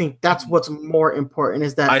back, and I think that's what's more important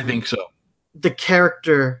is that I think so. The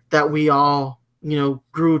character that we all,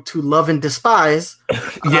 grew to love and despise.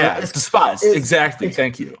 Despise. Exactly.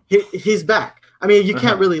 Thank you. He's back. I mean, you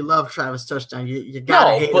can't really love Travis Touchdown. You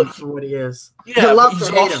gotta hate him for what he is. Yeah, you love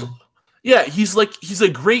to hate him. Yeah, he's a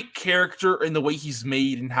great character in the way he's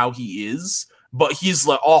made and how he is, but he's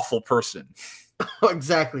an awful person.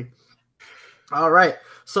 Exactly. All right.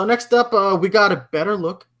 So next up, we got a better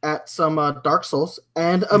look at some Dark Souls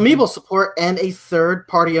and amiibo support and a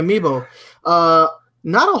third-party amiibo.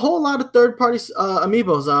 Not a whole lot of third-party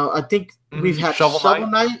amiibos. I think we've had Shovel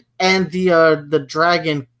Knight and the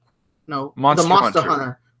Dragon. No, Monster the Monster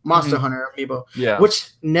Hunter. Monster Hunter amiibo, which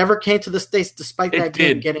never came to the States despite that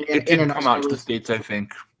game getting an international come out release. to the States, I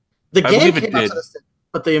think. The game came out to the States,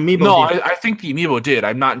 but the amiibo did. I think the amiibo did.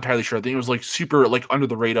 I'm not entirely sure. I think it was super under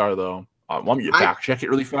the radar, though. Want me to fact check it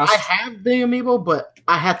really fast? I have the amiibo, but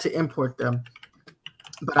I had to import them.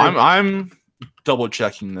 But I'm double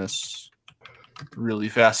checking this really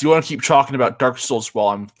fast. You want to keep talking about Dark Souls while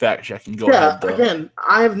I'm fact checking? Go ahead. Again,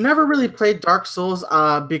 I've never really played Dark Souls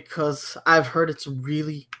because I've heard it's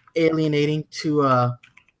really alienating to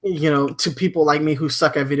to people like me who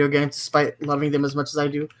suck at video games despite loving them as much as I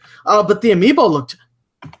do. But the amiibo looked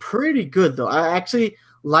pretty good though. I actually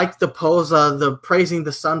liked the pose, the praising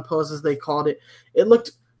the sun pose as they called it. It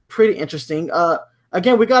looked pretty interesting.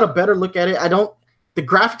 Again, we got a better look at it. The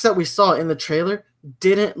graphics that we saw in the trailer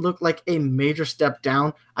didn't look like a major step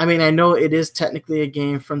down. I mean, I know it is technically a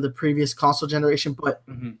game from the previous console generation, but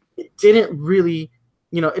it didn't really,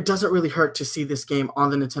 it doesn't really hurt to see this game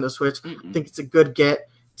on the Nintendo Switch. I think it's a good get.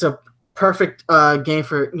 It's a perfect game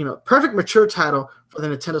for, perfect mature title for the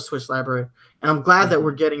Nintendo Switch library. And I'm glad that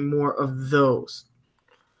we're getting more of those.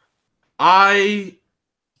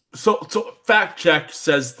 So fact check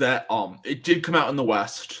says that it did come out in the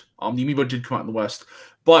West. The amiibo did come out in the West.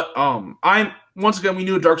 But once again, we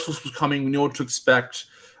knew Dark Souls was coming. We knew what to expect.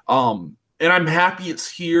 And I'm happy it's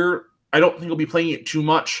here. I don't think I'll be playing it too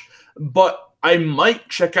much, but I might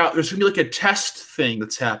check out. There's gonna be a test thing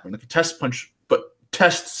that's happening, like a test punch, but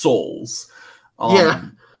test Souls.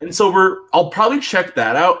 And so I'll probably check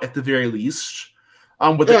that out at the very least.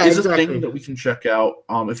 But there is a thing that we can check out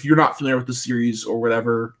if you're not familiar with the series or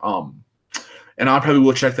whatever. And I probably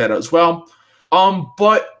will check that out as well.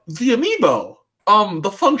 But the amiibo, the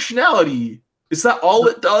functionality, is that all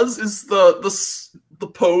it does? Is the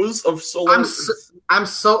pose of Solo? I'm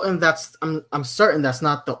certain that's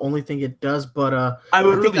not the only thing it does, but I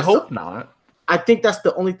would really hope not. I think that's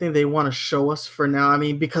the only thing they want to show us for now. I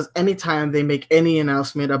mean, because anytime they make any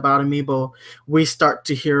announcement about amiibo, we start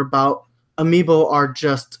to hear about amiibo are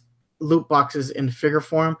just loot boxes in figure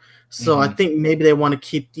form. So I think maybe they want to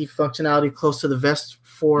keep the functionality close to the vest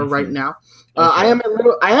for right now. I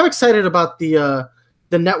am excited about the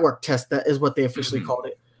network test. That is what they officially called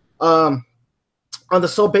it. On the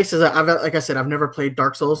sole basis that like I said, I've never played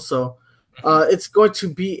Dark Souls, so it's going to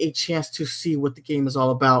be a chance to see what the game is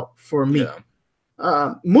all about for me.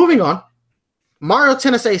 Yeah. Moving on, Mario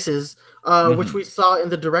Tennis Aces, which we saw in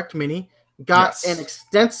the Direct Mini, got an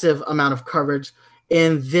extensive amount of coverage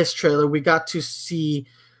in this trailer. We got to see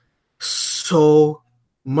so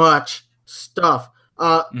much stuff.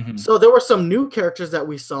 So there were some new characters that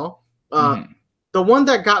we saw. The one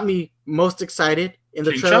that got me most excited in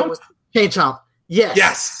the trailer was Chain Chomp.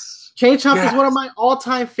 Yes. Chain Chomp is one of my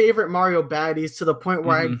all-time favorite Mario baddies, to the point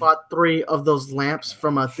where I bought 3 of those lamps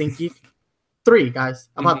from a ThinkGeek. 3, guys.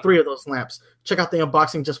 I bought 3 of those lamps. Check out the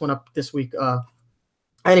unboxing, just went up this week.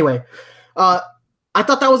 Anyway, I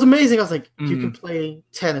thought that was amazing. I was like, you can play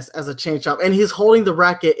tennis as a Chain Chomp, and he's holding the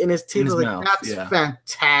racket in his teeth. That's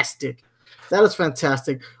fantastic. That is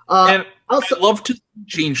fantastic. And I love to see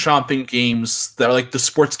Chain Chomp in games that are like the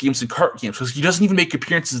sports games and kart games, because he doesn't even make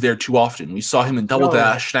appearances there too often. We saw him in Double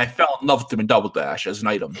Dash, and I fell in love with him in Double Dash as an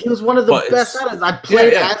item. He was one of the best at it. I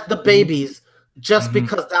played as the babies just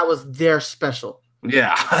because that was their special.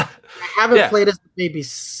 Yeah. I haven't played as the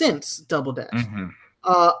babies since Double Dash.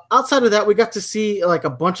 Outside of that, we got to see like a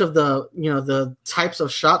bunch of the types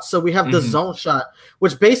of shots. So we have the zone shot,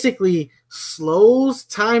 which basically slows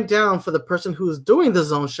time down for the person who is doing the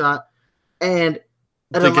zone shot, and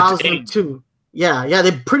it allows them to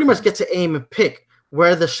they pretty much get to aim and pick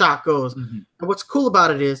where the shot goes. And what's cool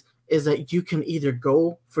about it is that you can either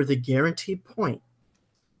go for the guaranteed point,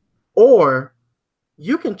 or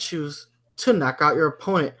you can choose to knock out your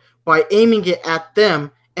opponent by aiming it at them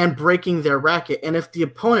and breaking their racket. And if the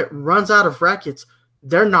opponent runs out of rackets,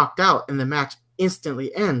 they're knocked out and the match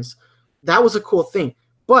instantly ends. That was a cool thing.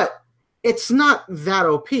 But it's not that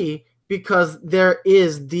OP, because there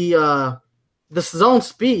is the zone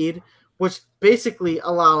speed, which basically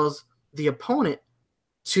allows the opponent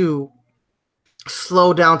to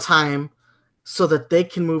slow down time so that they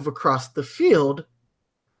can move across the field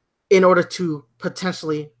in order to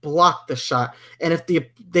potentially block the shot. And if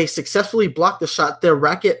they successfully block the shot, their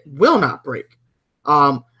racket will not break.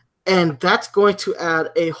 And that's going to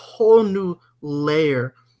add a whole new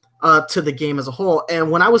layer to the game as a whole.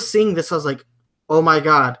 And when I was seeing this, I was like, oh my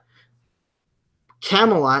God.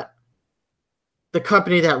 Camelot, the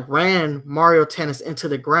company that ran Mario Tennis into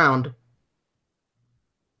the ground,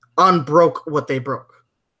 unbroke what they broke.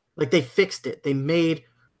 Like, they fixed it. They made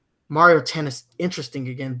Mario Tennis interesting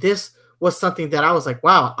again. This was something that I was like,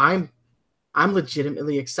 wow, I'm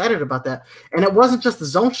legitimately excited about that. And it wasn't just the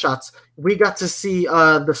zone shots. We got to see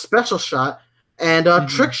the special shot and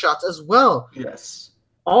trick shots as well. Yes.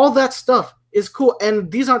 All that stuff is cool.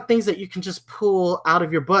 And these aren't things that you can just pull out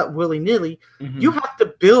of your butt willy-nilly. You have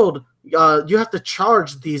to build, you have to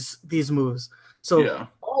charge these moves. So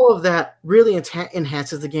all of that really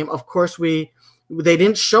enhances the game. Of course, they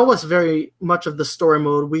didn't show us very much of the story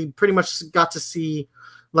mode. We pretty much got to see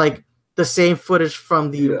like the same footage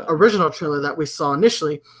from the original trailer that we saw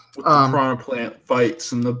initially. With the piranha plant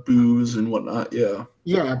fights and the booze and whatnot,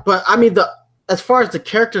 Yeah, but I mean, as far as the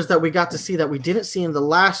characters that we got to see that we didn't see in the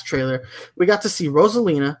last trailer, we got to see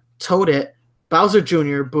Rosalina, Toadette, Bowser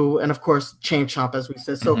Jr., Boo, and of course Chain Chomp, as we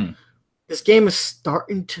said. So this game is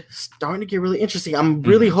starting to get really interesting. I'm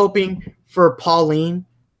really hoping for Pauline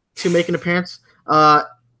to make an appearance.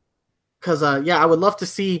 Because I would love to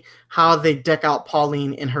see how they deck out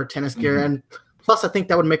Pauline in her tennis gear, and plus I think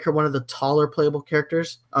that would make her one of the taller playable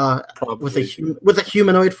characters, with a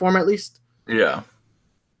humanoid form at least. Yeah.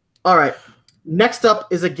 All right. Next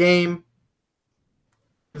up is a game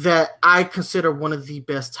that I consider one of the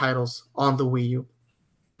best titles on the Wii U.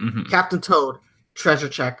 Captain Toad Treasure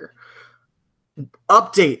Tracker.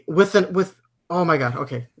 Update with oh my God.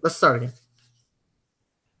 Okay, let's start again.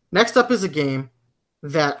 Next up is a game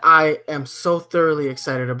that I am so thoroughly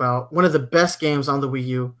excited about. One of the best games on the Wii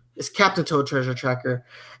U is Captain Toad Treasure Tracker.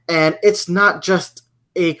 And it's not just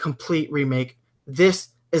a complete remake. This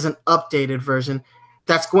is an updated version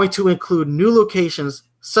that's going to include new locations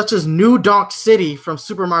such as New Donk City from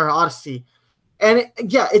Super Mario Odyssey. And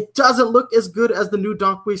it doesn't look as good as the new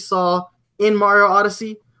Donk we saw in Mario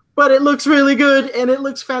Odyssey, but it looks really good and it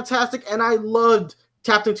looks fantastic. And I loved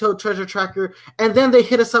Captain Toad Treasure Tracker. And then they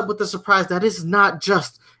hit us up with the surprise that is not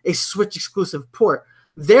just a Switch exclusive port.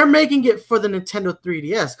 They're making it for the Nintendo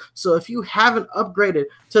 3DS. So if you haven't upgraded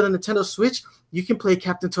to the Nintendo Switch, you can play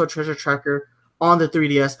Captain Toad Treasure Tracker on the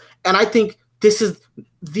 3DS. And I think this is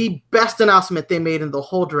the best announcement they made in the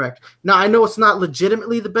whole Direct. Now, I know it's not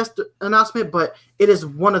legitimately the best announcement, but it is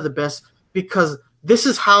one of the best because this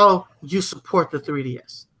is how you support the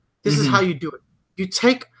 3DS. This is how you do it. You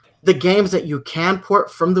take the games that you can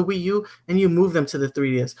port from the Wii U and you move them to the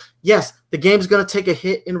 3DS. Yes, the game's going to take a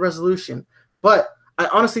hit in resolution, but I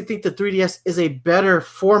honestly think the 3DS is a better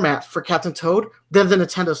format for Captain Toad than the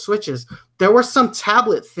Nintendo Switches. There were some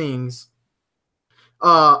tablet things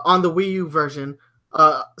on the Wii U version,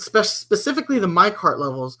 specifically the minecart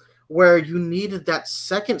levels, where you needed that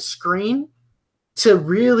second screen to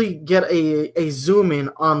really get a zoom in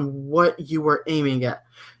on what you were aiming at.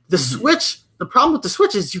 The Switch, the problem with the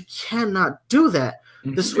Switch is you cannot do that.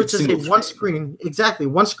 The Switch is a one screen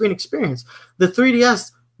experience. The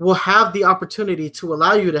 3DS will have the opportunity to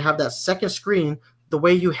allow you to have that second screen the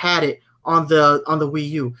way you had it on the Wii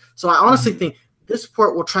U. So I honestly think this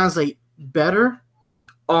port will translate better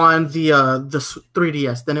on the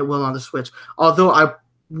 3DS than it will on the Switch. Although I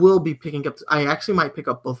will be I actually might pick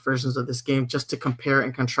up both versions of this game just to compare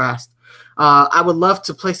and contrast. I would love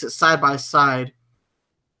to place it side by side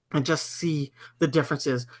and just see the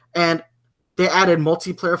differences. And they added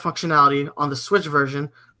multiplayer functionality on the Switch version,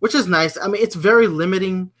 which is nice. I mean, it's very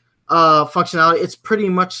limiting functionality. It's pretty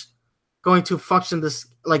much going to function this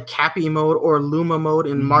like Cappy mode or Luma mode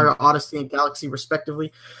in Mario Odyssey and Galaxy,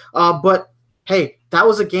 respectively. But hey, that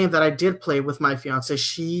was a game that I did play with my fiance.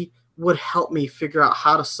 She would help me figure out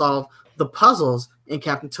how to solve the puzzles in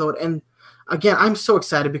Captain Toad. And again, I'm so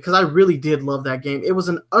excited because I really did love that game. It was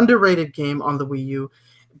an underrated game on the Wii U,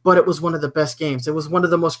 but it was one of the best games. It was one of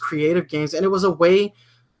the most creative games, and it was a way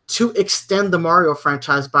to extend the Mario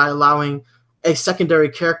franchise by allowing a secondary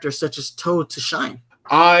character such as Toad to shine.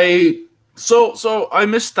 So I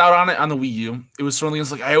missed out on it on the Wii U. It was something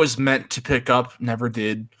that's like I always meant to pick up, never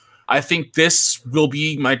did. I think this will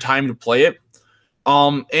be my time to play it.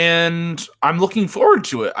 And I'm looking forward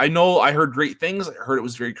to it. I know I heard great things. I heard it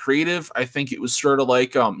was very creative. I think it was sort of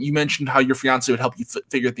like you mentioned how your fiance would help you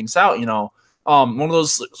figure things out, you know. One of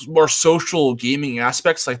those more social gaming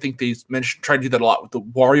aspects. I think they tried to do that a lot with the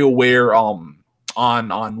WarioWare on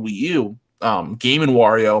Wii U, Game and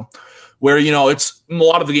Wario, where, you know, it's a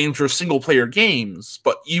lot of the games are single player games,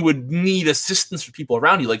 but you would need assistance for people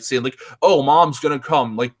around you, like saying like, oh, mom's gonna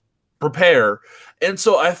come, like prepare. And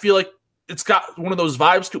so I feel like it's got one of those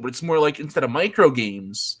vibes to it, but it's more like instead of micro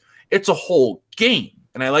games, it's a whole game.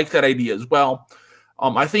 And I like that idea as well.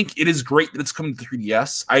 I think it is great that it's coming to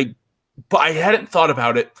 3DS. But I hadn't thought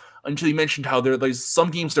about it until you mentioned how there's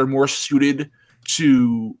some games that are more suited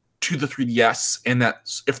to the 3DS, and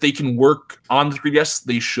that if they can work on the 3DS,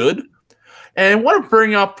 they should. And I want to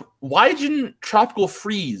bring up, why didn't Tropical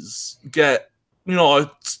Freeze get, you know,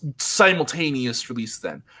 a simultaneous release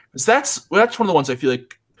then? Because that's one of the ones I feel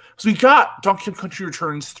like. So we got Donkey Kong Country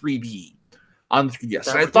Returns 3D on the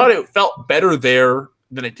 3DS, and I thought it felt better there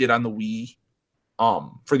than it did on the Wii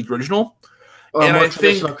for the original. And I think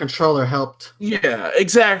traditional controller helped. Yeah,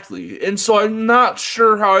 exactly. And so I'm not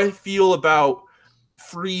sure how I feel about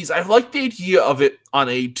Freeze. I like the idea of it on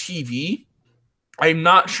a TV. I'm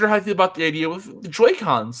not sure how I feel about the idea with the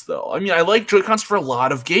Joy-Cons, though. I mean, I like Joy-Cons for a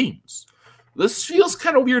lot of games. This feels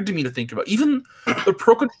kind of weird to me to think about. Even the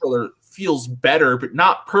Pro Controller feels better, but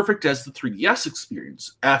not perfect as the 3DS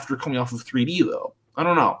experience after coming off of 3D, though. I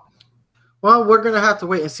don't know. Well, we're going to have to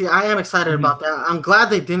wait and see. I am excited about that. I'm glad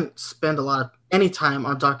they didn't spend any time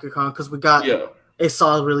on Donkey Kong because we got a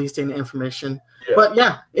solid release date and information. Yeah. But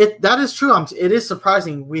yeah, that is true. It is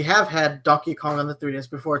surprising. We have had Donkey Kong on the 3DS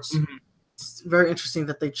before. It's very interesting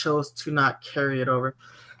that they chose to not carry it over.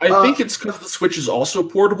 I think it's because the Switch is also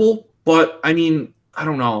portable, but I mean, I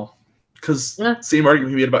don't know. Because same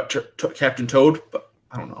argument we made about Captain Toad, but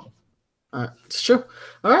I don't know. It's true.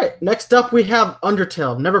 All right, next up we have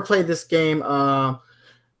Undertale. Never played this game. All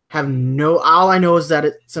I know is that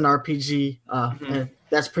it's an RPG, and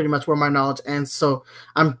that's pretty much where my knowledge ends. So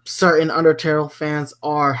I'm certain Undertale fans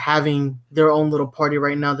are having their own little party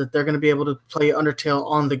right now that they're going to be able to play Undertale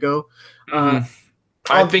on the go.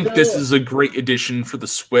 I think this is a great addition for the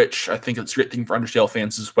Switch. I think it's a great thing for Undertale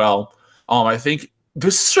fans as well. I think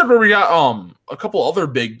this is sort of where we got a couple other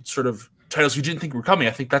big sort of titles we didn't think were coming.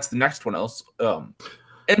 I think that's the next one else.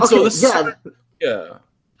 And Okay, so this, yeah, yeah,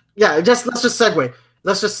 yeah. Let's just segue.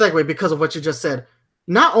 Let's just segue because of what you just said.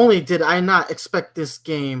 Not only did I not expect this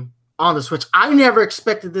game on the Switch, I never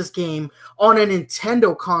expected this game on a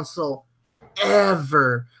Nintendo console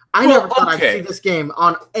ever. I never thought I'd see this game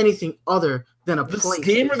on anything other than a this PlayStation.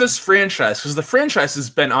 game or this franchise, because the franchise has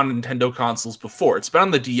been on Nintendo consoles before. It's been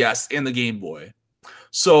on the DS and the Game Boy.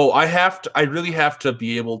 So I really have to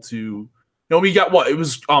be able to. We got what it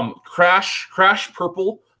was. Crash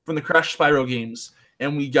Purple from the Crash Spyro games,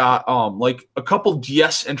 and we got like a couple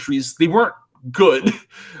DS entries. They weren't good.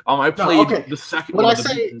 I played the second one of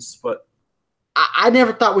the games, but I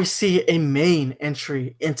never thought we'd see a main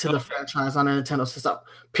entry into the franchise on a Nintendo system.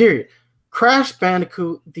 Period. Crash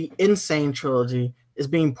Bandicoot: The Insane Trilogy is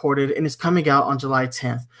being ported and is coming out on July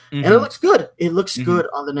 10th. And it looks good. It looks good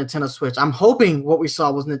on the Nintendo Switch. I'm hoping what we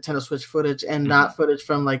saw was Nintendo Switch footage and not footage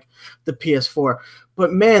from like the PS4.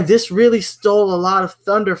 But man, this really stole a lot of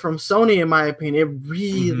thunder from Sony, in my opinion. It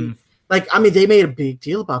really they made a big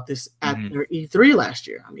deal about this at their E3 last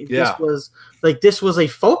year. I mean, this was a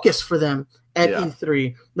focus for them at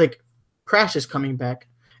E3. Like, Crash is coming back.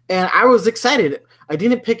 And I was excited. I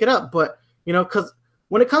didn't pick it up, but because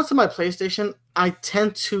when it comes to my PlayStation, I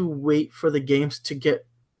tend to wait for the games to get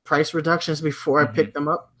price reductions before I pick them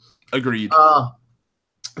up. Agreed.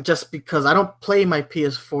 Just because I don't play my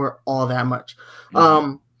PS4 all that much.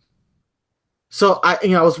 So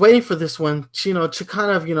I was waiting for this one to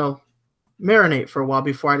kind of marinate for a while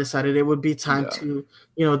before I decided it would be time to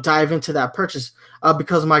dive into that purchase.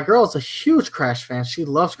 Because my girl is a huge Crash fan. She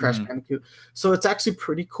loves Crash Bandicoot. So it's actually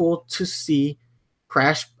pretty cool to see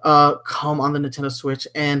Crash come on the Nintendo Switch,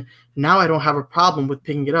 and now I don't have a problem with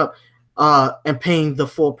picking it up and paying the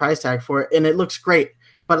full price tag for it, and it looks great.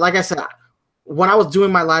 But like I said, when I was doing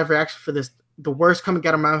my live reaction for this, the words coming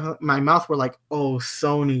out of my mouth were like, "Oh,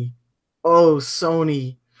 Sony,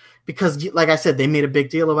 because like I said, they made a big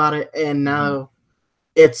deal about it, and now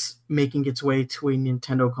it's making its way to a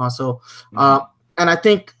Nintendo console, and I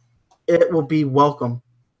think it will be welcome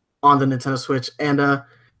on the Nintendo Switch. And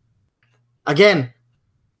again,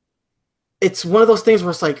 it's one of those things where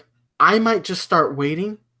it's like, I might just start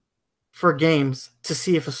waiting for games to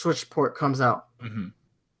see if a Switch port comes out.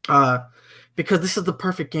 Because this is the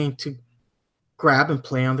perfect game to grab and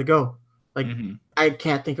play on the go. Like, I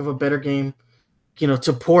can't think of a better game,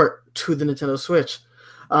 to port to the Nintendo Switch.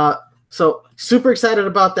 So super excited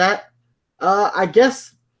about that. I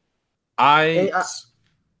guess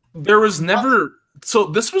there was never. So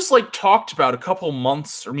this was like talked about a couple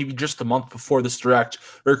months or maybe just a month before this direct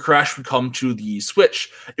where Crash would come to the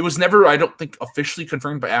Switch. It was never, I don't think, officially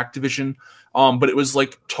confirmed by Activision, but it was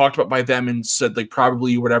like talked about by them and said like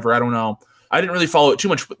probably whatever. I don't know. I didn't really follow it too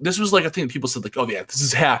much, but this was like a thing that people said like, oh yeah, this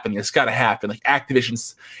is happening. It's got to happen. Like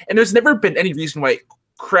Activision's, and there's never been any reason why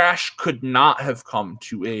Crash could not have come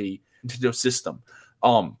to a Nintendo system.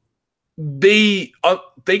 They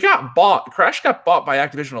got bought. Crash got bought by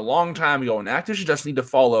Activision a long time ago, and Activision doesn't need to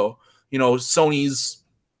follow, Sony's,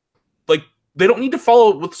 like, they don't need to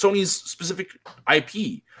follow with Sony's specific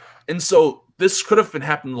IP. And so this could have been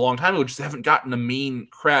happening a long time ago, just they haven't gotten a main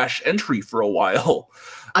Crash entry for a while.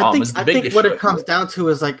 I think what it comes down to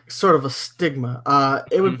is like sort of a stigma.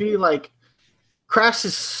 It would be like Crash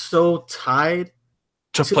is so tied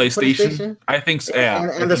to PlayStation. I think so,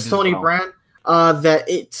 yeah. And the Sony brand. That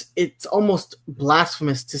it's almost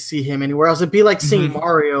blasphemous to see him anywhere else. It'd be like seeing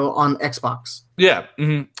Mario on Xbox. Yeah,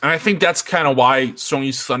 and I think that's kind of why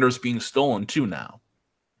Sony's Thunder is being stolen too now.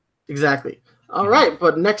 Exactly. All right,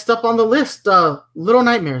 but next up on the list, Little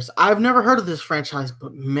Nightmares. I've never heard of this franchise,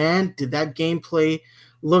 but man, did that gameplay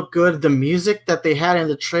look good. The music that they had in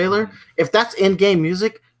the trailer, if that's in-game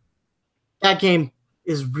music, that game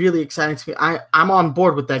is really exciting to me. I'm on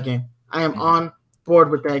board with that game. I am on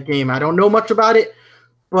board with that game. I don't know much about it,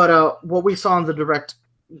 but what we saw on the direct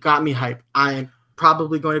got me hyped. I am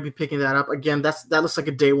probably going to be picking that up again. That looks like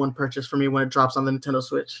a day one purchase for me when it drops on the Nintendo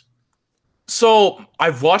Switch. So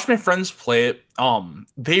I've watched my friends play it.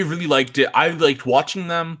 They really liked it. I liked watching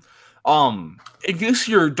them. In case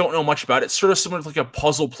you don't know much about it, it's sort of similar to like a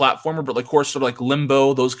puzzle platformer, but like, of course, sort of like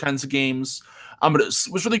Limbo, those kinds of games. But it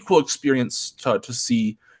was really cool experience to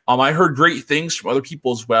see. I heard great things from other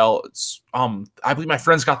people as well. It's I believe my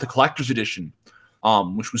friends got the collector's edition,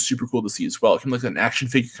 which was super cool to see as well. It came like an action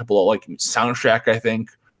figure, a couple of like soundtrack, I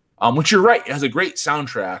think. Which you're right, it has a great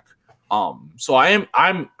soundtrack. So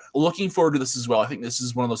I'm looking forward to this as well. I think this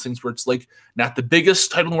is one of those things where it's like not the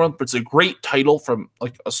biggest title in the world, but it's a great title from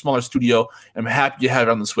like a smaller studio. And I'm happy to have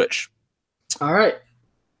it on the Switch. All right.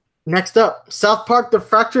 Next up, South Park: The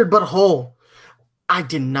Fractured But Whole. I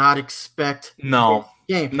did not expect this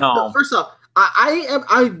game. No. First off,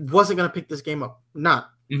 I wasn't gonna pick this game up.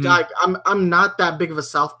 Not like I'm not that big of a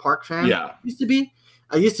South Park fan. Yeah.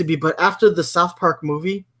 I used to be, but after the South Park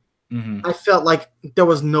movie, Mm-hmm. I felt like there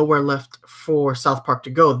was nowhere left for South Park to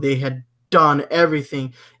go. They had done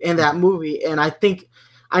everything in that movie, and I think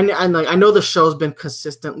I know the show's been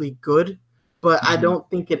consistently good, but I don't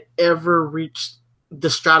think it ever reached the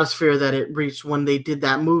stratosphere that it reached when they did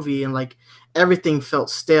that movie, and like everything felt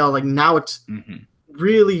stale. Like now it's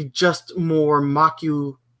really just more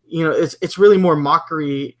it's really more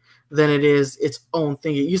mockery than it is its own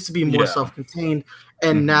thing. It used to be more self-contained,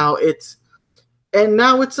 and now it's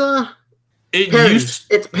parody.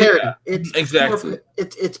 It's parody. Yeah, it's exactly.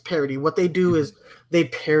 It's parody. What they do is they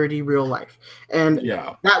parody real life, and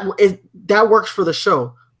yeah, that works for the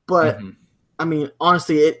show. But I mean,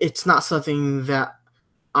 honestly, it's not something that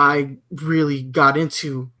I really got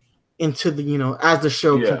into the as the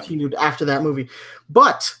show continued after that movie.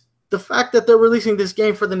 But the fact that they're releasing this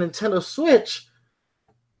game for the Nintendo Switch,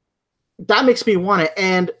 that makes me want it.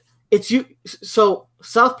 And so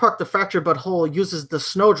South Park: The Fractured But Whole uses the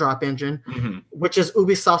Snowdrop engine, which is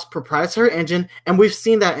Ubisoft's proprietary engine, and we've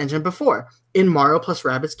seen that engine before in Mario plus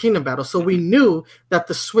Rabbids Kingdom Battle. So we knew that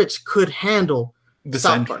the Switch could handle this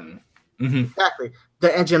South Park. engine. Exactly.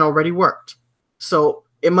 The engine already worked. So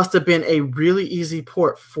it must have been a really easy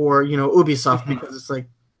port for, Ubisoft because it's like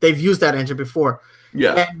they've used that engine before.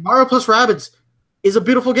 Yeah. And Mario plus Rabbids is a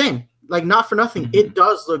beautiful game. Like, not for nothing. It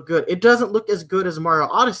does look good. It doesn't look as good as Mario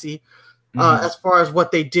Odyssey as far as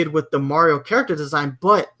what they did with the Mario character design,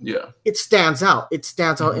 but it stands out. It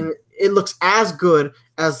stands out, and it looks as good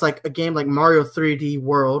as like a game like Mario 3D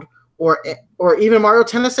World or even Mario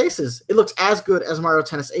Tennis Aces. It looks as good as Mario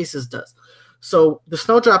Tennis Aces does. So the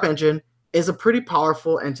Snowdrop engine is a pretty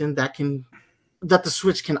powerful engine that the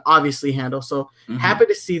Switch can obviously handle. So happy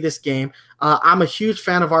to see this game. I'm a huge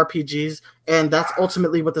fan of RPGs, and that's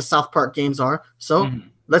ultimately what the South Park games are. So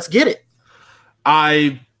let's get it.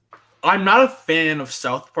 I'm not a fan of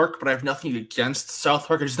South Park, but I have nothing against South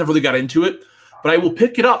Park. I just never really got into it. But I will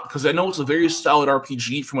pick it up because I know it's a very solid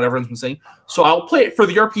RPG from what everyone's been saying. So I'll play it for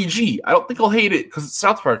the RPG. I don't think I'll hate it because it's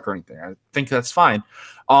South Park or anything. I think that's fine.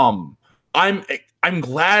 I'm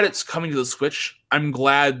glad it's coming to the Switch. I'm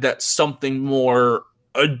glad that something more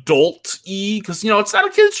adult-y, because it's not a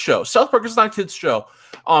kids show. South Park is not a kids show.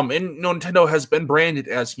 And Nintendo has been branded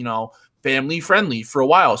as family friendly for a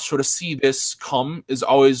while. So to see this come is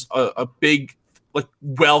always a big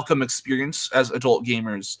welcome experience as adult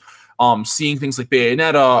gamers. Seeing things like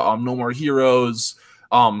Bayonetta, No More Heroes,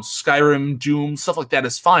 Skyrim, Doom, stuff like that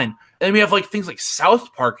is fine. And then we have things like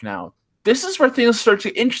South Park now. This is where things start to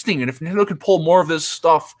get interesting, and if Nintendo could pull more of this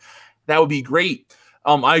stuff, that would be great.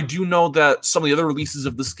 I do know that some of the other releases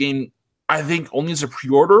of this game, I think only as a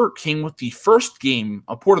pre-order, came with the first game,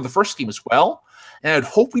 a port of the first game as well. And I'd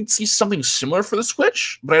hope we'd see something similar for the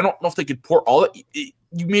Switch, but I don't know if they could port all that.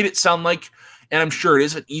 You made it sound like, and I'm sure it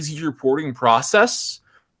is an easier porting process,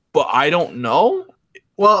 but I don't know.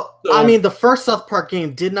 Well, so, I mean, the first South Park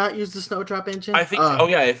game did not use the Snowdrop engine. I think.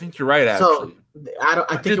 I think you're right. Actually, so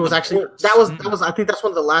I think it was actually that was. I think that's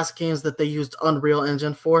one of the last games that they used Unreal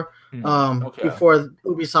Engine for. Before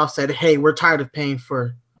Ubisoft said, "Hey, we're tired of paying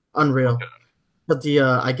for Unreal," but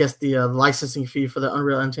I guess the licensing fee for the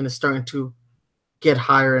Unreal Engine is starting to get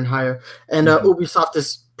higher and higher, and Ubisoft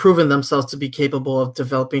has proven themselves to be capable of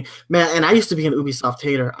developing. Man, and I used to be an Ubisoft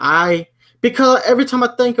hater. Because every time I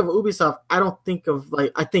think of Ubisoft, I don't think of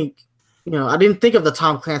I didn't think of the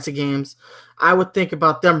Tom Clancy games. I would think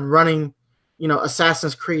about them running,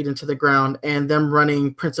 Assassin's Creed into the ground and them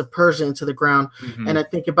running Prince of Persia into the ground. And I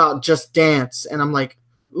think about Just Dance, and I'm like,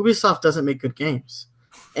 Ubisoft doesn't make good games.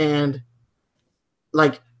 And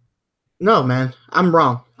no, man, I'm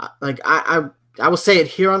wrong. I will say it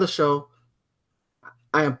here on the show.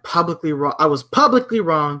 I am publicly wrong. I was publicly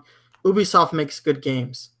wrong. Ubisoft makes good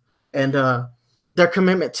games. And their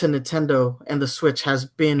commitment to Nintendo and the Switch has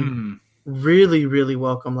been really, really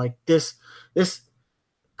welcome. Like this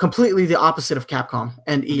completely the opposite of Capcom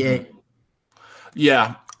and EA.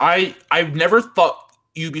 Yeah, I've never thought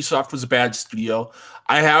Ubisoft was a bad studio.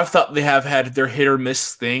 I have thought they have had their hit or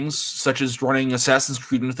miss things, such as running Assassin's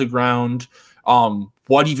Creed into the ground.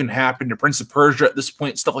 What even happened to Prince of Persia at this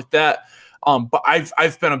point, stuff like that. But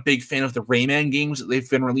I've been a big fan of the Rayman games that they've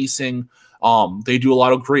been releasing. They do a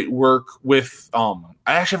lot of great work with. I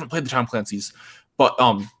actually haven't played the Tom Clancy's, but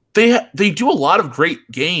they do a lot of great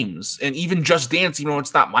games, and even Just Dance, even though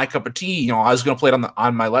it's not my cup of tea. I was going to play it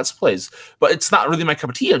on my Let's Plays, but it's not really my cup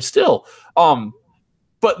of tea. I'm still,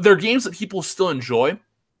 but they're games that people still enjoy,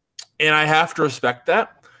 and I have to respect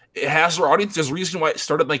that. it has our audience. There's a reason why it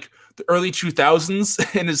started like the early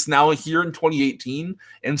 2000s and is now here in 2018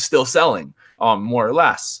 and still selling, more or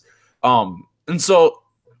less. And so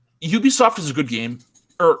Ubisoft is a good game,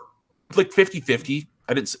 or like 50-50.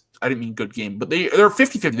 I didn't mean good game, but they're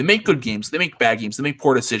 50-50. They make good games, they make bad games, they make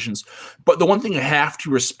poor decisions. But the one thing I have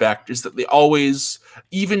to respect is that they always,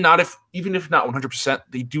 even if not 100%,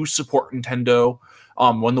 they do support Nintendo.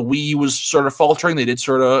 When the Wii was sort of faltering, they did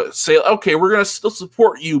sort of say, okay, we're gonna still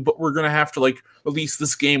support you, but we're gonna have to like release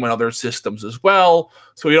this game on other systems as well,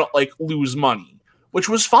 so we don't like lose money. Which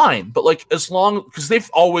was fine, but like as long because they've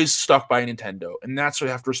always stuck by Nintendo, and that's what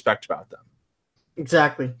I have to respect about them.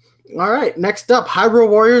 Exactly. All right. Next up, Hyrule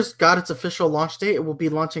Warriors got its official launch date. It will be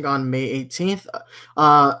launching on May 18th.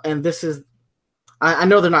 And this is, I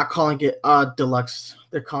know they're not calling it deluxe.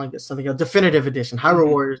 They're calling it something else. Definitive Edition. Hyrule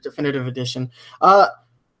Warriors Definitive Edition.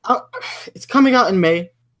 It's coming out in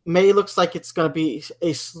May. May looks like it's going to be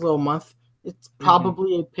a slow month. It's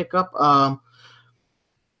probably a pickup. I'm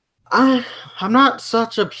not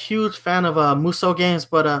such a huge fan of Musou games,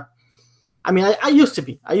 but I mean, I used to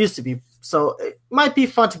be. So it might be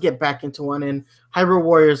fun to get back into one. And Hyrule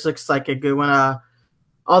Warriors looks like a good one.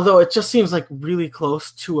 Although it just seems like really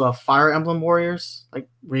close to Fire Emblem Warriors, like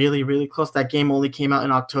really, really close. That game only came out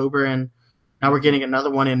in October, and now we're getting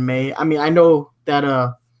another one in May. I mean, I know that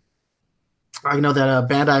Bandai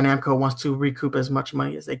Namco wants to recoup as much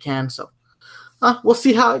money as they can. So we'll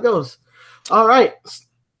see how it goes. All right.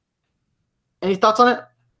 Any thoughts on it?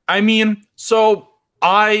 I mean,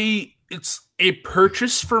 it's a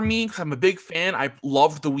purchase for me because I'm a big fan. I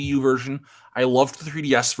loved the Wii U version. I loved the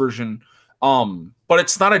 3DS version. But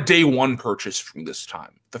it's not a day one purchase for me this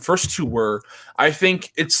time. The first two were. I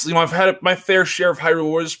think it's, I've had my fair share of Hyrule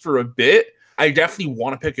Warriors for a bit. I definitely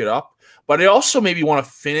want to pick it up, but I also maybe want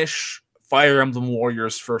to finish Fire Emblem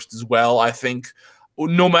Warriors first as well. I think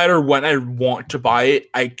no matter when I want to buy it,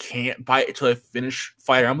 I can't buy it until I finish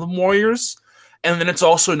Fire Emblem Warriors. And then it's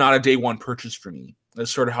also not a day one purchase for me. That's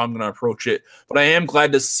sort of how I'm going to approach it. But I am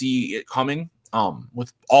glad to see it coming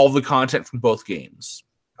with all the content from both games.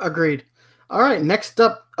 Agreed. All right, next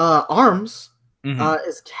up, ARMS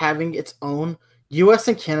is having its own US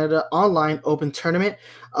and Canada online open tournament.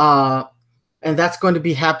 And that's going to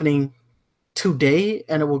be happening today,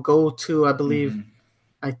 and it will go to, I believe,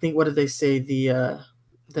 I think, what did they say, the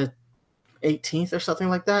 18th or something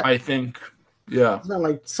like that? I think. Yeah, it's not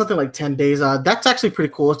like something like 10 days. That's actually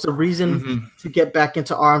pretty cool. It's a reason to get back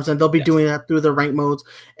into ARMS, and they'll be doing that through the ranked modes.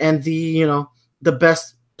 And the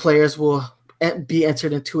best players will be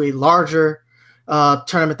entered into a larger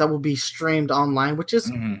tournament that will be streamed online, which is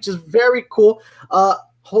just very cool.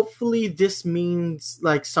 Hopefully, this means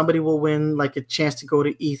like somebody will win like a chance to go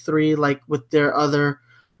to E3, like with their other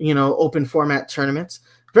open format tournaments.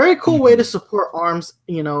 Very cool way to support ARMS.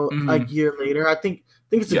 A year later, I think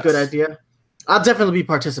it's a good idea. I'll definitely be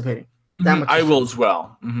participating. I will as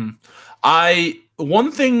well.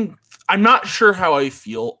 One thing, I'm not sure how I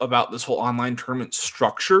feel about this whole online tournament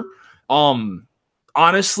structure.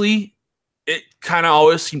 Honestly, it kind of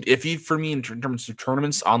always seemed iffy for me in terms of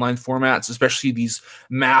tournaments, online formats, especially these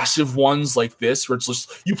massive ones like this, where it's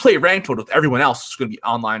just you play ranked mode with everyone else who's going to be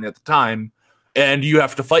online at the time, and you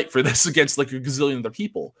have to fight for this against like a gazillion other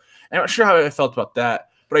people. And I'm not sure how I felt about that.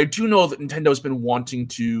 But I do know that Nintendo has been wanting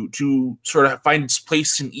to sort of find its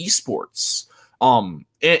place in esports.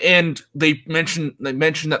 And they mentioned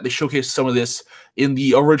that they showcased some of this in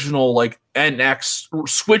the original like NX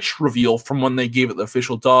Switch reveal from when they gave it the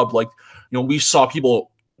official dub. Like, we saw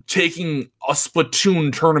people taking a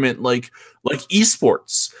Splatoon tournament like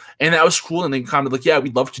esports, and that was cool. And they kind of like, yeah,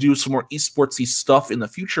 we'd love to do some more esportsy stuff in the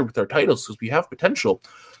future with our titles because we have potential.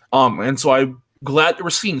 And so I'm glad that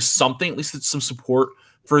we're seeing something, at least it's some support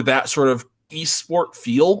for that sort of esport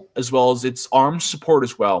feel, as well as its ARMS support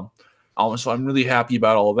as well. So I'm really happy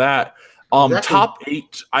about all of that. Exactly. Top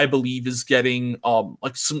 8, I believe, is getting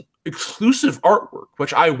like some exclusive artwork,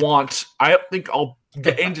 which I want. I don't think I'll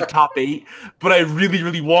get into top 8, but I really,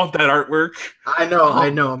 really want that artwork. I know.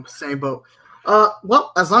 I'm the same boat.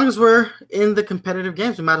 Well, as long as we're in the competitive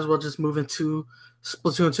games, we might as well just move into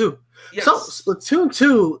Splatoon 2. Yes. So Splatoon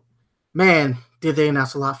 2, man, did they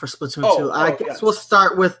announce a lot for Splatoon 2. I guess we'll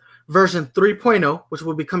start with version 3.0, which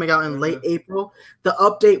will be coming out in late April. The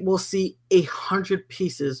update will see 100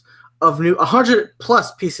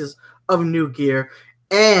 plus pieces of new gear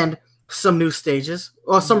and some new stages,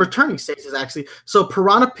 or some returning stages actually. So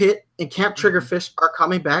Piranha Pit and Camp Triggerfish are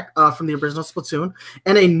coming back from the original Splatoon,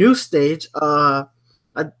 and a new stage. I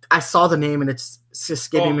saw the name and it's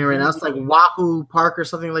escaping me right now. It's like Wahoo Park or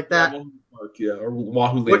something like that. Wahoo Park, or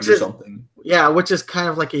Wahoo Land or something. Yeah, which is kind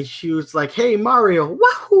of like a huge, like, hey, Mario,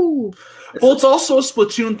 wahoo! Well, it's also a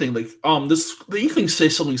Splatoon thing. Like, the Inklings say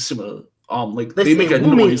something similar. Like they make say a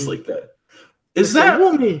 "Woomy." noise like that. Is They say that?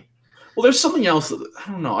 "Woomy." Well, there's something else.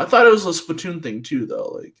 I don't know. I thought it was a Splatoon thing too, though.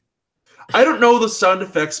 Like, I don't know the sound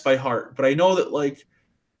effects by heart, but I know that like,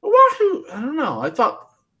 wahoo! I don't know. I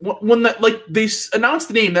thought when that like they announced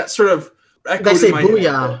the name, that sort of echoed They say in my head.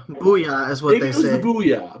 "booyah." Booyah is what Maybe they it was the say.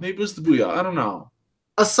 booyah. Maybe it was the booyah. I don't know.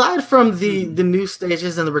 Aside from the new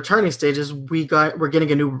stages and the returning stages, we're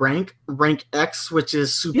getting a new rank X, which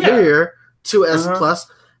is superior to S plus.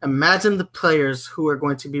 Imagine the players who are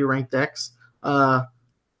going to be ranked X.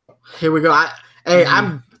 Here we go.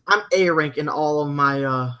 I'm A rank in all of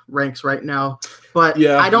my ranks right now, but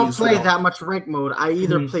I don't play that much rank mode. I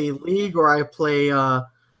either play League or I play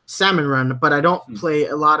Salmon Run, but I don't play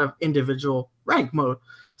a lot of individual rank mode.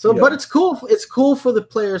 So, but it's cool. It's cool for the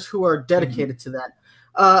players who are dedicated to that.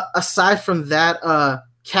 Aside from that,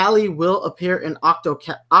 Callie will appear in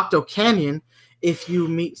Octo Canyon if you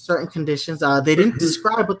meet certain conditions. They didn't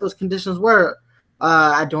describe what those conditions were.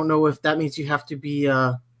 I don't know if that means you have to be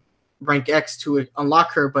rank X to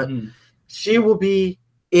unlock her, but she will be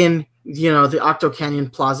in the Octo Canyon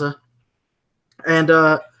Plaza.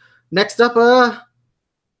 And next up,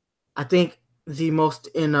 I think the most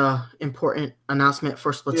important announcement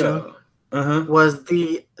for Splatoon was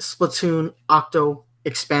the Splatoon Octo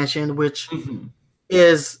expansion, which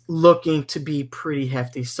is looking to be pretty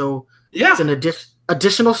hefty. So it's an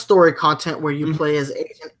additional story content where you play as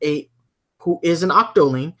Agent 8, who is an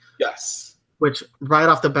Octoling. Yes. Which right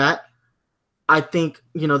off the bat, I think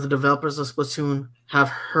the developers of Splatoon have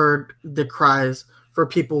heard the cries for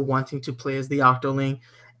people wanting to play as the Octoling,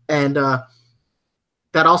 and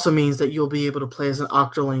that also means that you'll be able to play as an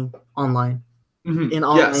Octoling online in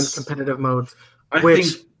online competitive modes,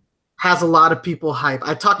 which has a lot of people hype.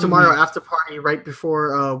 I talked to Mario after party right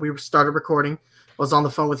before we started recording. I was on the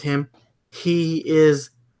phone with him. He is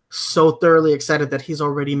so thoroughly excited that he's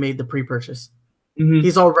already made the pre-purchase.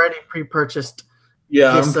 He's already pre-purchased.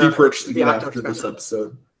 Yeah, I'm pre-purchasing it after this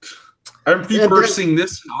episode. I'm pre-purchasing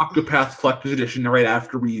this Octopath Collector's Edition right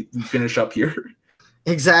after we finish up here.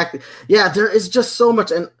 Exactly. Yeah, there is just so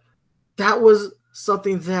much, and that was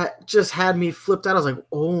something that just had me flipped out. I was like,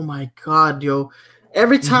 oh my god, yo.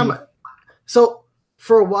 Every time so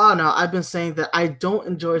for a while now I've been saying that I don't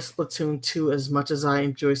enjoy Splatoon 2 as much as I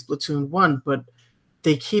enjoy Splatoon 1, but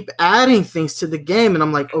they keep adding things to the game and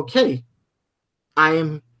I'm like, okay, I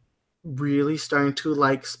am really starting to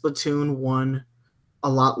like Splatoon 1 a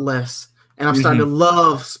lot less. And I'm starting to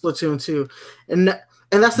love Splatoon 2. And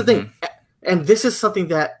that's the thing. And this is something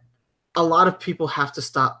that a lot of people have to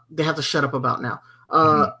stop. They have to shut up about now.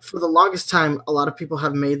 For the longest time, a lot of people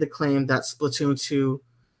have made the claim that Splatoon 2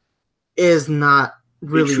 is not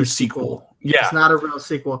really a true sequel. Yeah. It's not a real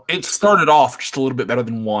sequel. It started off just a little bit better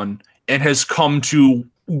than 1 and has come to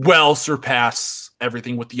well surpass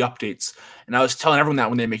everything with the updates. And I was telling everyone that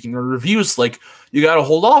when they're making their reviews, like, you got to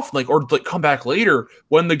hold off, like, or like come back later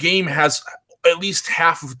when the game has at least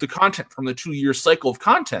half of the content from the 2-year cycle of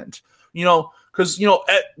content. Because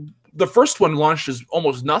the first one launched as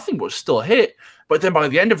almost nothing, but was still a hit. But then by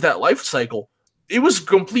the end of that life cycle, it was a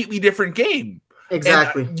completely different game.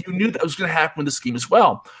 Exactly. And you knew that was going to happen with this game as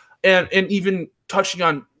well. And even touching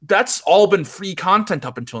on, that's all been free content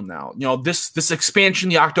up until now. This expansion,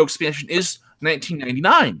 the Octo expansion, is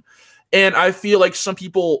 $19.99. And I feel like some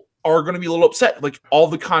people are going to be a little upset. Like, all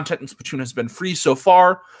the content in Splatoon has been free so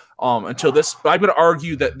far until this. But I'm going to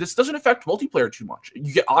argue that this doesn't affect multiplayer too much.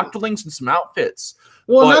 You get Octolings and some outfits.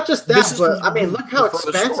 Well, not just that, but I mean, look how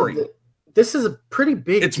expansive this is. A pretty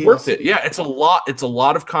big. It's DLC. worth it. Yeah, it's a lot. It's a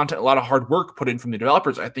lot of content, a lot of hard work put in from the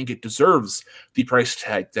developers. I think it deserves the price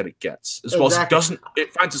tag that it gets, as well as it doesn't.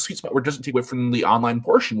 It finds a sweet spot where it doesn't take away from the online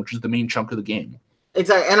portion, which is the main chunk of the game.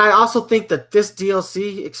 Exactly, and I also think that this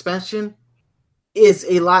DLC expansion is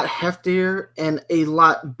a lot heftier and a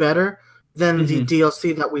lot better than the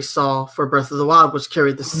DLC that we saw for Breath of the Wild, which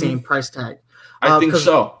carried the same price tag. I think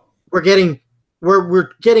so. We're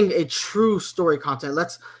getting a true story content.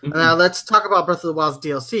 Let's talk about Breath of the Wild's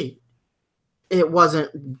DLC. It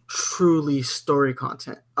wasn't truly story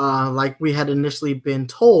content, like we had initially been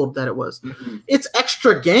told that it was. It's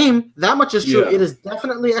extra game. That much is true. Yeah. It is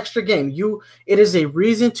definitely extra game. It is a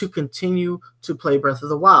reason to continue to play Breath of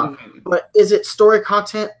the Wild. But is it story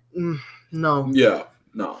content? No. Yeah.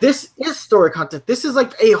 No. This is story content. This is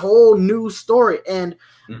like a whole new story, and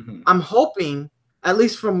I'm hoping, at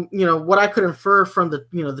least from what I could infer from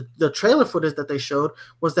the trailer footage that they showed,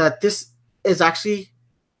 was that this is actually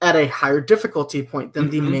at a higher difficulty point than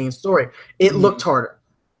the main story. It looked harder.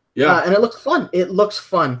 Yeah. And it looked fun. It looks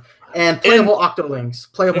fun. And playable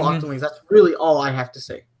Octolings. Playable Octolings. That's really all I have to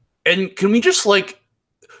say. And can we just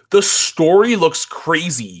the story looks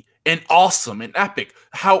crazy and awesome and epic.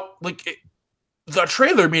 How the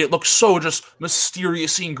trailer made it look so just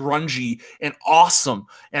mysterious and grungy and awesome,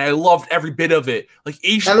 and I loved every bit of it. And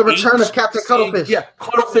the return of Captain Cuttlefish. Yeah,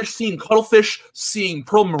 Cuttlefish seeing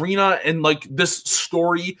Pearl Marina, and this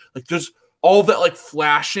story, there's all that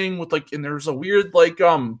flashing with and there's a weird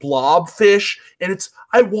blob fish, and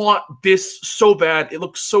I want this so bad. It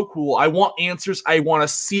looks so cool. I want answers. I want to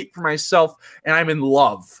see it for myself, and I'm in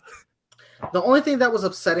love. The only thing that was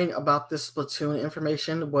upsetting about this Splatoon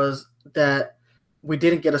information was that we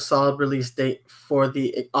didn't get a solid release date for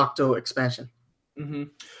the Octo expansion. Mm-hmm.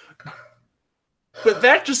 But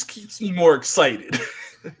that just keeps me more excited.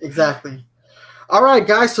 Exactly. All right,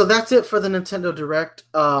 guys. So that's it for the Nintendo Direct.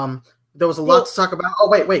 There was a lot to talk about. Oh,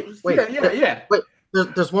 wait. Yeah. Wait,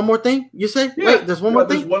 there's one more thing you say? Yeah. Wait, there's one more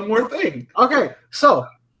thing? There's one more thing. Okay, so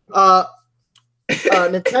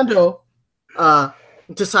Nintendo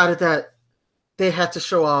decided that they had to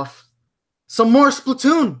show off some more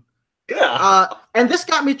Splatoon. Yeah. And this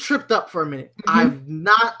got me tripped up for a minute. Mm-hmm. I'm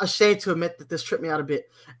not ashamed to admit that this tripped me out a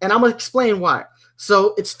bit. And I'm going to explain why.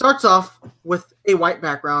 So it starts off with a white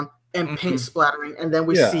background and paint splattering, and then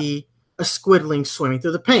we see a squidling swimming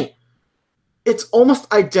through the paint. It's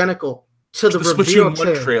almost identical to the reveal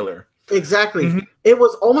trailer. Exactly. Mm-hmm. It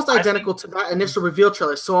was almost identical to that initial reveal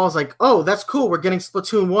trailer. So I was like, oh, that's cool. We're getting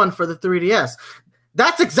Splatoon 1 for the 3DS.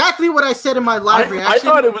 That's exactly what I said in my live reaction. I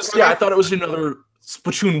thought it was another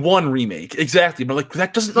Splatoon 1 remake. Exactly. But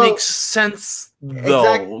that doesn't make sense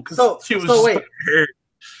though. Exactly. So wait.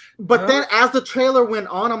 But then as the trailer went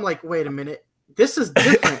on, I'm like, wait a minute. This is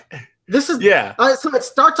different. So it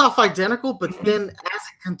starts off identical, but then as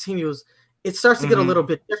it continues, it starts to get a little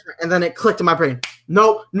bit different. And then it clicked in my brain.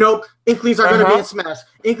 Nope. Inklings are going to be in Smash.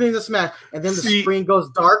 Inklings are Smash. And then the screen goes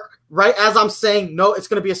dark. Right as I'm saying, no, it's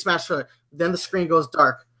going to be a Smash trailer. Then the screen goes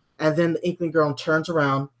dark. And then the Inkling girl turns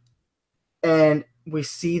around. And we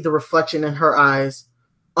see the reflection in her eyes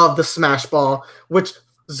of the Smash Ball, which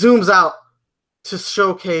zooms out to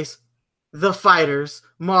showcase the fighters,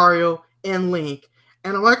 Mario and Link.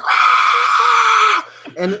 And I'm like, ah!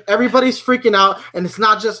 And everybody's freaking out. And it's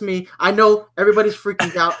not just me. I know everybody's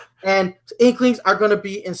freaking out. And Inklings are going to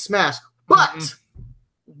be in Smash. But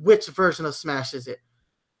which version of Smash is it?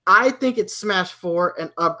 I think it's Smash 4, an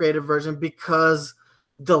upgraded version, because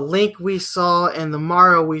the Link we saw and the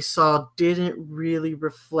Mario we saw didn't really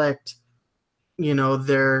reflect,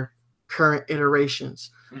 their current iterations.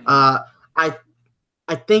 I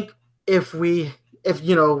think if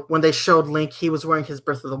when they showed Link, he was wearing his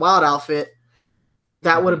Breath of the Wild outfit,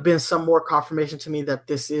 that would have been some more confirmation to me that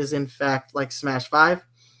this is in fact like Smash 5.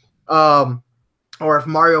 Or if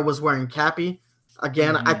Mario was wearing Cappy.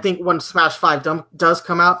 Again, I think when Smash 5 does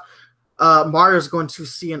come out, Mario's going to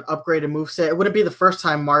see an upgraded moveset. It wouldn't be the first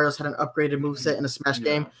time Mario's had an upgraded moveset in a Smash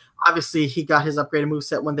game. Obviously, he got his upgraded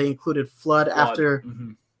moveset when they included Flood. after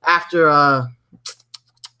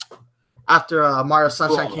Mario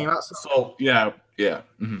Sunshine came out. So yeah.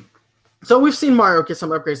 Mm-hmm. So we've seen Mario get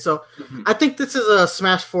some upgrades. So I think this is a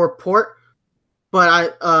Smash 4 port,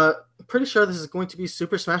 but I'm pretty sure this is going to be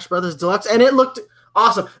Super Smash Bros. Deluxe, and it looked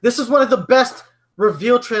awesome. This is one of the best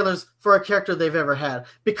reveal trailers for a character they've ever had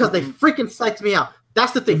because they freaking psyched me out.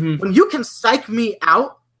 That's the thing. When you can psych me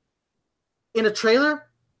out in a trailer,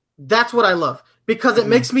 that's what I love. Because it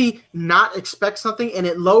makes me not expect something and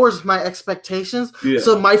it lowers my expectations. Yeah.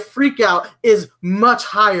 So my freak out is much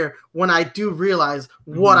higher when I do realize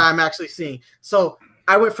what I'm actually seeing. So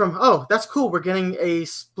I went from, oh, that's cool. We're getting a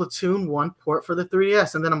Splatoon 1 port for the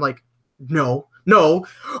 3DS. And then I'm like, no.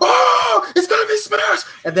 Oh, it's going to be Smash.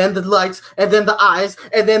 And then the lights and then the eyes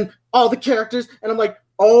and then all the characters. And I'm like,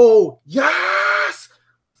 oh, yes.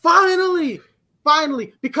 Finally.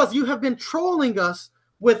 Because you have been trolling us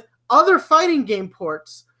with other fighting game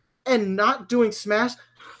ports and not doing Smash.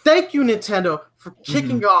 Thank you, Nintendo, for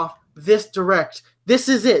kicking off this Direct. This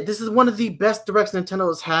is it. This is one of the best Directs Nintendo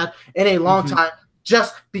has had in a long time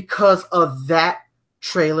just because of that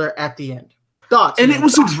trailer at the end. Thoughts? And it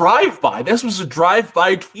was a drive-by. This was a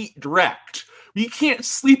drive-by tweet Direct. We can't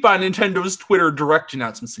sleep on Nintendo's Twitter Direct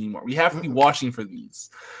announcements anymore. We have to be watching for these.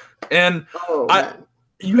 And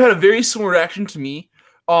you had a very similar reaction to me.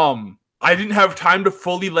 I didn't have time to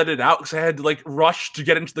fully let it out because I had to rush to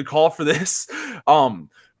get into the call for this.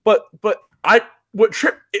 But I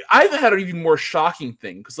had an even more shocking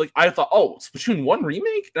thing because I thought, oh, Splatoon 1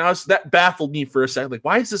 remake, and that baffled me for a second.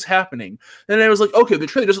 Why is this happening? And I was like, okay, the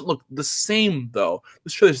trailer doesn't look the same though.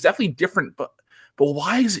 This trailer is definitely different, but but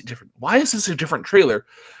why is it different? Why is this a different trailer?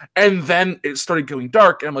 And then it started going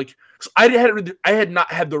dark, and I'm like, I had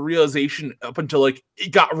not had the realization up until like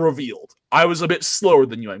it got revealed. I was a bit slower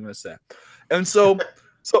than you, I'm going to say. And so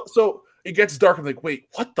it gets dark. I'm like, wait,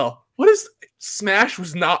 what is Smash?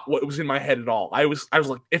 Was not what was in my head at all. I was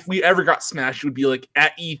like, if we ever got Smash, it would be like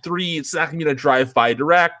at E3. It's not going to be a drive-by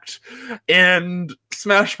direct and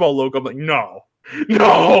Smash Ball logo. I'm like, no,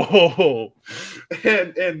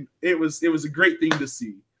 and it was a great thing to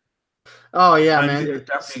see. Oh yeah, I'm man,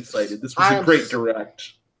 definitely excited. This was a great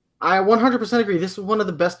direct. I 100% agree. This was one of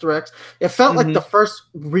the best directs. It felt like the first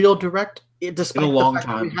real direct, despite the fact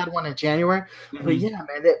that we had one in January. But yeah,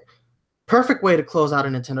 man, perfect way to close out a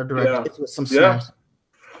Nintendo Direct with some Smash.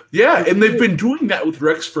 Yeah, and they've been doing that with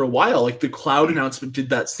Directs for a while. Like the Cloud announcement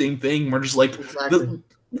did that same thing. We're just like,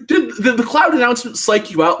 did the Cloud announcement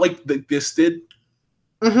psych you out like this did?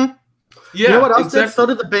 Mm-hmm. Yeah, you know what else did? So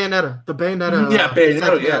did the Bayonetta. The Bayonetta.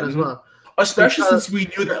 Bayonetta as well. Especially since we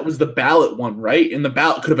knew that was the ballot one, right? And the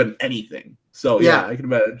ballot could have been anything. So yeah, I can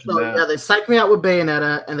imagine that. Yeah, they psyched me out with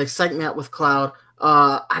Bayonetta, and they psyched me out with Cloud.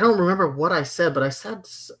 I don't remember what I said, but I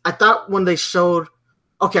thought when they showed.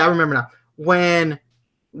 Okay, I remember now. When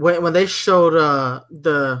they showed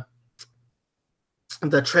the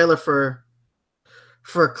trailer for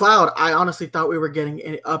Cloud, I honestly thought we were getting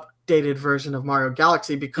an updated version of Mario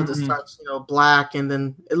Galaxy because it starts, black, and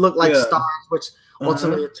then it looked like stars, which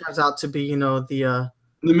ultimately it turns out to be, the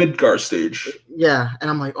Midgar stage. Yeah,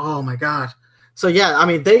 and I'm like, oh my god. So yeah, I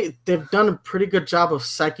mean they've done a pretty good job of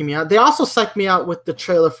psyching me out. They also psyched me out with the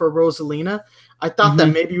trailer for Rosalina. I thought that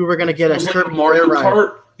maybe we were gonna get a Kirby Mario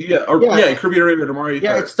Kart. Kirby Air Ride or Mario Kart.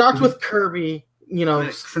 Yeah, it starts with Kirby,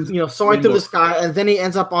 soaring through the sky, and then he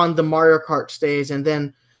ends up on the Mario Kart stage, and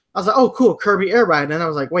then I was like, oh cool, Kirby Air Ride, and I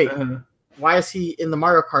was like, wait, why is he in the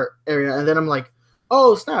Mario Kart area? And then I'm like,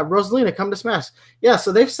 oh snap, Rosalina, come to Smash. Yeah,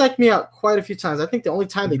 so they've psyched me out quite a few times. I think the only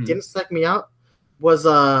time they didn't psych me out was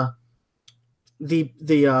the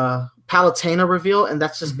Palutena reveal, and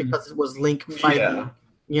that's just because it was Link fighting,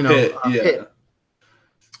 Pit.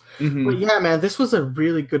 But yeah, man, this was a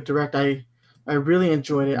really good direct. I really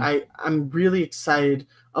enjoyed it. I'm really excited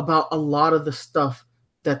about a lot of the stuff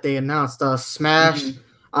that they announced. Smash.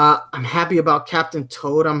 I'm happy about Captain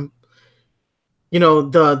Toad. I'm,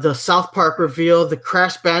 the South Park reveal, the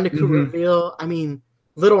Crash Bandicoot reveal. I mean,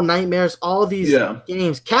 Little Nightmares, all these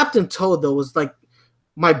games. Captain Toad though was like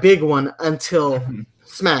my big one until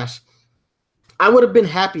Smash. I would have been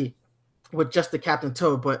happy with just the Captain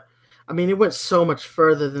Toad, but I mean, it went so much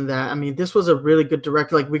further than that. I mean, this was a really good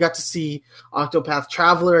direct. Like, we got to see Octopath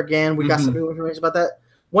Traveler again. We got some new information about that.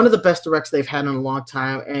 One of the best directs they've had in a long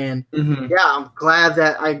time. And yeah, I'm glad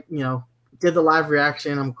that I, did the live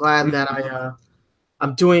reaction. I'm glad that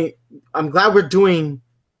I'm glad we're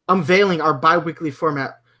unveiling our bi-weekly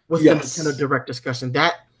format with the Nintendo Direct discussion.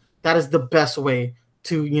 That is the best way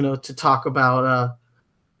to talk about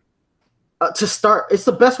to start. It's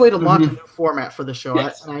the best way to launch a new format for the show.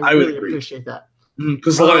 Yes, and I really appreciate that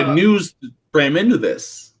because a lot of news cram into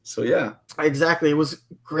this. So yeah, exactly. It was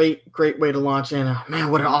great way to launch, and man,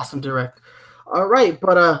 what an awesome direct. All right,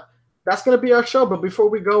 but that's gonna be our show. But before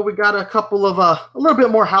we go, we got a couple of a little bit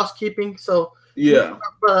more housekeeping. So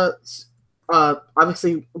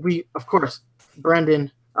obviously of course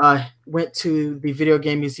Brendan went to the Video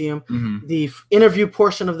Game Museum. The interview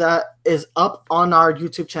portion of that is up on our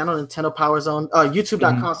YouTube channel, Nintendo Power Zone,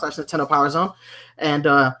 youtube.com/Nintendo Power Zone, and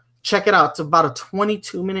check it out. It's about a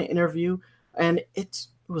 22-minute interview, and it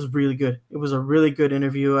was really good. It was a really good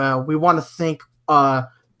interview. We want to thank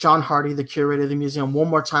John Hardy, the curator of the museum, one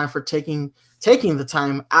more time for taking the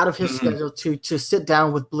time out of his schedule to sit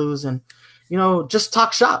down with Blues and just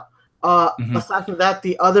talk shop. Aside from that,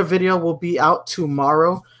 the other video will be out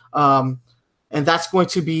tomorrow, and that's going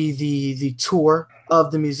to be the tour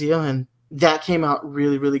of the museum, and that came out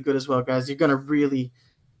really, really good as well, guys. You're going to really,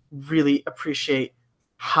 really appreciate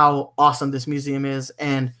how awesome this museum is,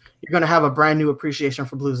 and you're going to have a brand new appreciation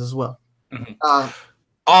for Blues as well. But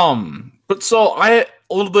so I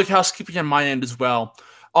a little bit of housekeeping on my end as well.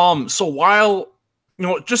 So while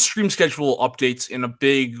just stream schedule updates in a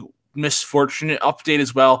big misfortunate update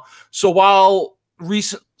as well. So while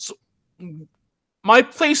my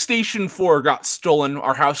PlayStation 4 got stolen,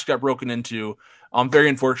 our house got broken into. Very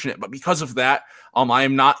unfortunate, but because of that, I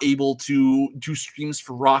am not able to do streams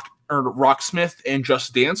for Rocksmith and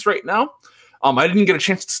Just Dance right now. I didn't get a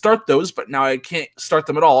chance to start those, but now I can't start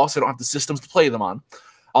them at all, so I don't have the systems to play them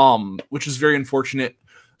on, which is very unfortunate.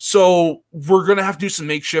 So we're gonna have to do some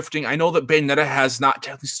makeshifting. I know that Bayonetta has not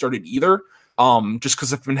technically started either. Just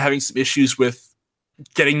because I've been having some issues with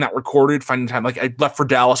getting that recorded, finding time. Like I left for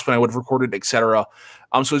Dallas when I would have recorded, etc.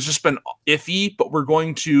 So it's just been iffy, but we're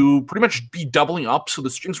going to pretty much be doubling up. So the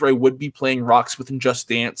streams where I would be playing Rocksmith and Just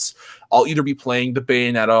Dance, I'll either be playing the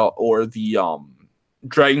Bayonetta or the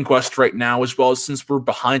Dragon Quest right now, as well as since we're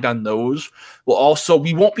behind on those.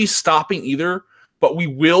 We won't be stopping either, but we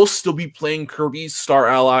will still be playing Kirby's Star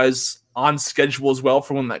Allies on schedule as well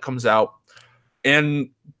for when that comes out. And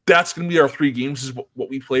that's going to be our 3 games is what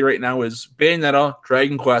we play right now is Bayonetta,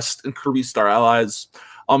 Dragon Quest, and Kirby Star Allies.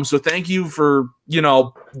 So thank you for,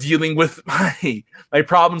 dealing with my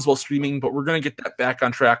problems while streaming, but we're going to get that back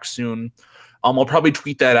on track soon. I'll probably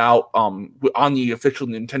tweet that out on the official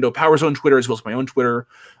Nintendo Power Zone Twitter as well as my own Twitter.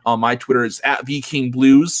 My Twitter is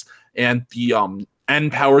 @VKingBlues, and the N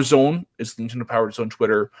Power Zone is the Nintendo Power Zone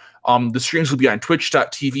Twitter. The streams will be on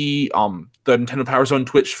twitch.tv, the Nintendo Power Zone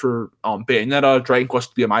Twitch for Bayonetta, Dragon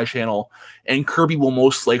Quest will be on my channel, and Kirby will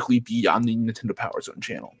most likely be on the Nintendo Power Zone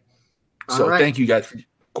channel. So Thank you guys for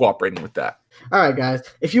cooperating with that. All right, guys.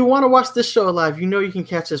 If you want to watch this show live, you can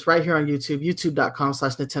catch us right here on YouTube,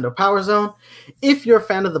 youtube.com/Nintendo Power Zone. If you're a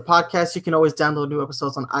fan of the podcast, you can always download new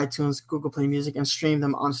episodes on iTunes, Google Play Music, and stream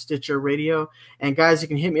them on Stitcher Radio. And guys, you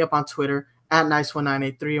can hit me up on Twitter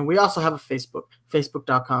 @Nice1983. And we also have a Facebook,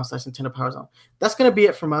 facebook.com/Nintendo Power Zone. That's going to be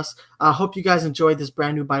it from us. I hope you guys enjoyed this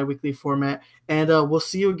brand new bi-weekly format. And we'll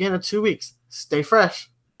see you again in 2 weeks. Stay fresh.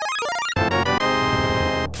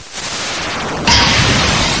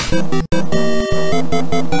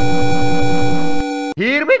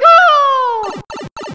 Here we go!